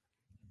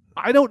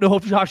 I don't know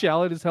if Josh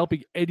Allen is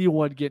helping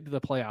anyone get into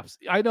the playoffs.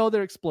 I know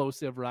they're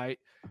explosive, right?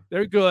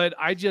 They're good.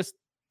 I just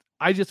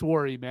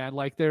worry, man.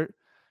 Like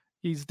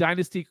he's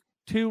Dynasty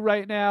 2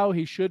 right now.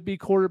 He should be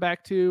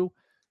quarterback 2,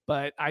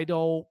 but I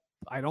don't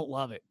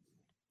love it.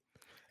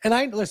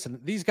 And listen,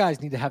 these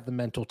guys need to have the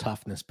mental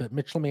toughness. But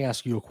Mitch, let me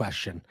ask you a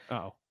question.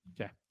 Oh,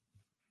 okay.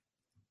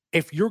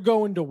 If you're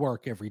going to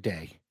work every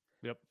day,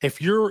 yep.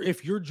 If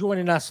you're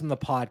joining us in the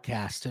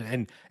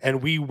podcast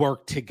and we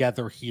work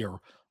together here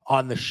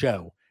on the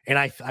show, and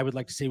I would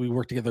like to say we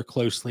work together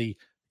closely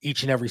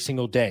each and every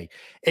single day.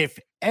 If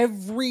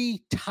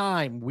every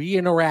time we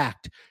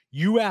interact,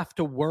 you have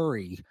to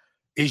worry,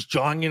 is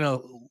John going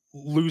to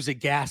lose a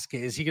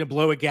gasket? Is he going to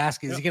blow a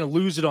gasket? Is he going to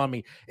lose it on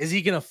me? Is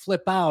he going to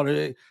flip out?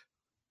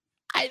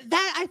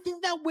 I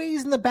think that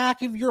weighs in the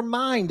back of your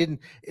mind. And,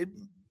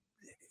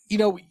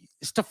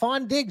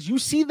 Stephon Diggs, you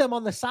see them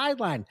on the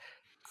sideline.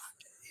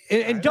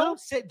 And don't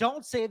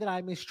say that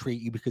I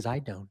mistreat you, because I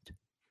don't.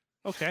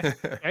 Okay.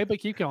 Okay, but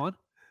keep going.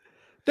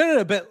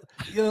 No, but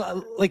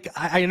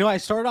I know I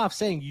started off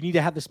saying you need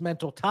to have this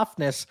mental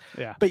toughness.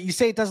 Yeah. But you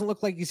say it doesn't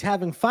look like he's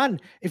having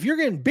fun. If you're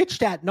getting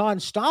bitched at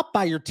nonstop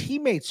by your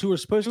teammates who are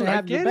supposed to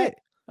have your back.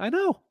 I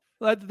know.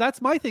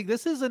 That's my thing.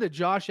 This isn't a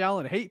Josh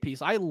Allen hate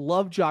piece. I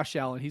love Josh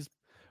Allen. He's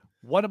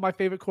one of my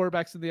favorite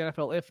quarterbacks in the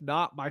NFL, if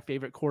not my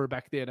favorite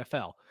quarterback in the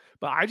NFL.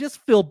 But I just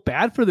feel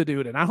bad for the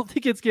dude, and I don't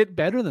think it's getting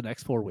better in the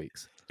next 4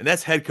 weeks. And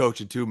that's head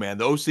coaching too, man.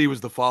 The OC was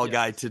the fall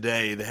guy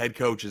today. The head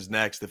coach is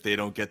next if they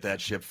don't get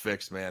that ship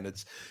fixed, man.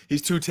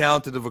 He's too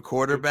talented of a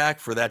quarterback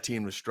for that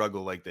team to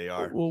struggle like they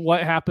are. Well,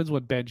 what happens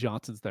when Ben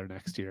Johnson's there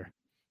next year?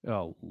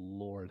 Oh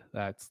Lord,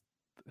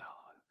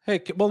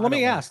 Hey, well, let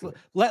me ask.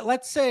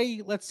 Let's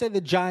say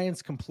the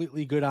Giants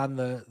completely good on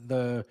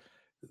the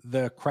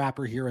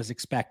crapper here as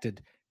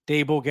expected.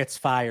 Dable gets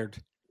fired.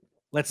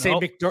 Let's say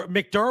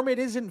McDermott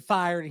isn't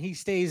fired and he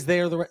stays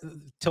there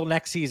till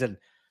next season.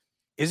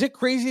 Is it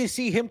crazy to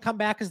see him come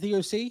back as the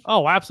OC?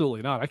 Oh,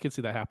 absolutely not. I can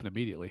see that happen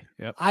immediately.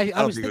 Yep. I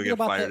don't think he'll get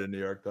fired in New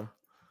York, though.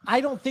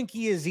 I don't think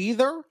he is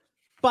either,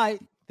 but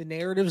the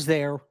narrative's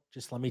there.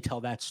 Just let me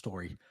tell that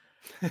story.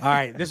 All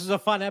right. This is a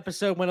fun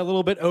episode. Went a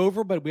little bit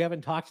over, but we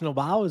haven't talked in a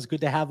while. It was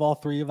good to have all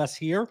three of us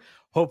here.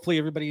 Hopefully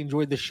everybody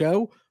enjoyed the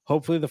show.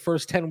 Hopefully the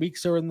first 10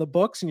 weeks are in the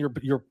books and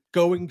you're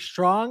going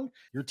strong.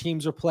 Your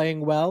teams are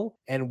playing well.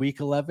 And week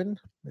 11,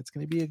 it's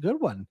going to be a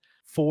good one.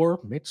 For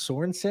Mitch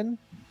Sorensen,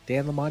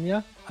 Dan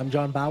Lamagna, I'm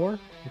John Bauer.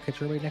 We'll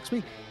catch you everybody next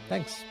week.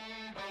 Thanks.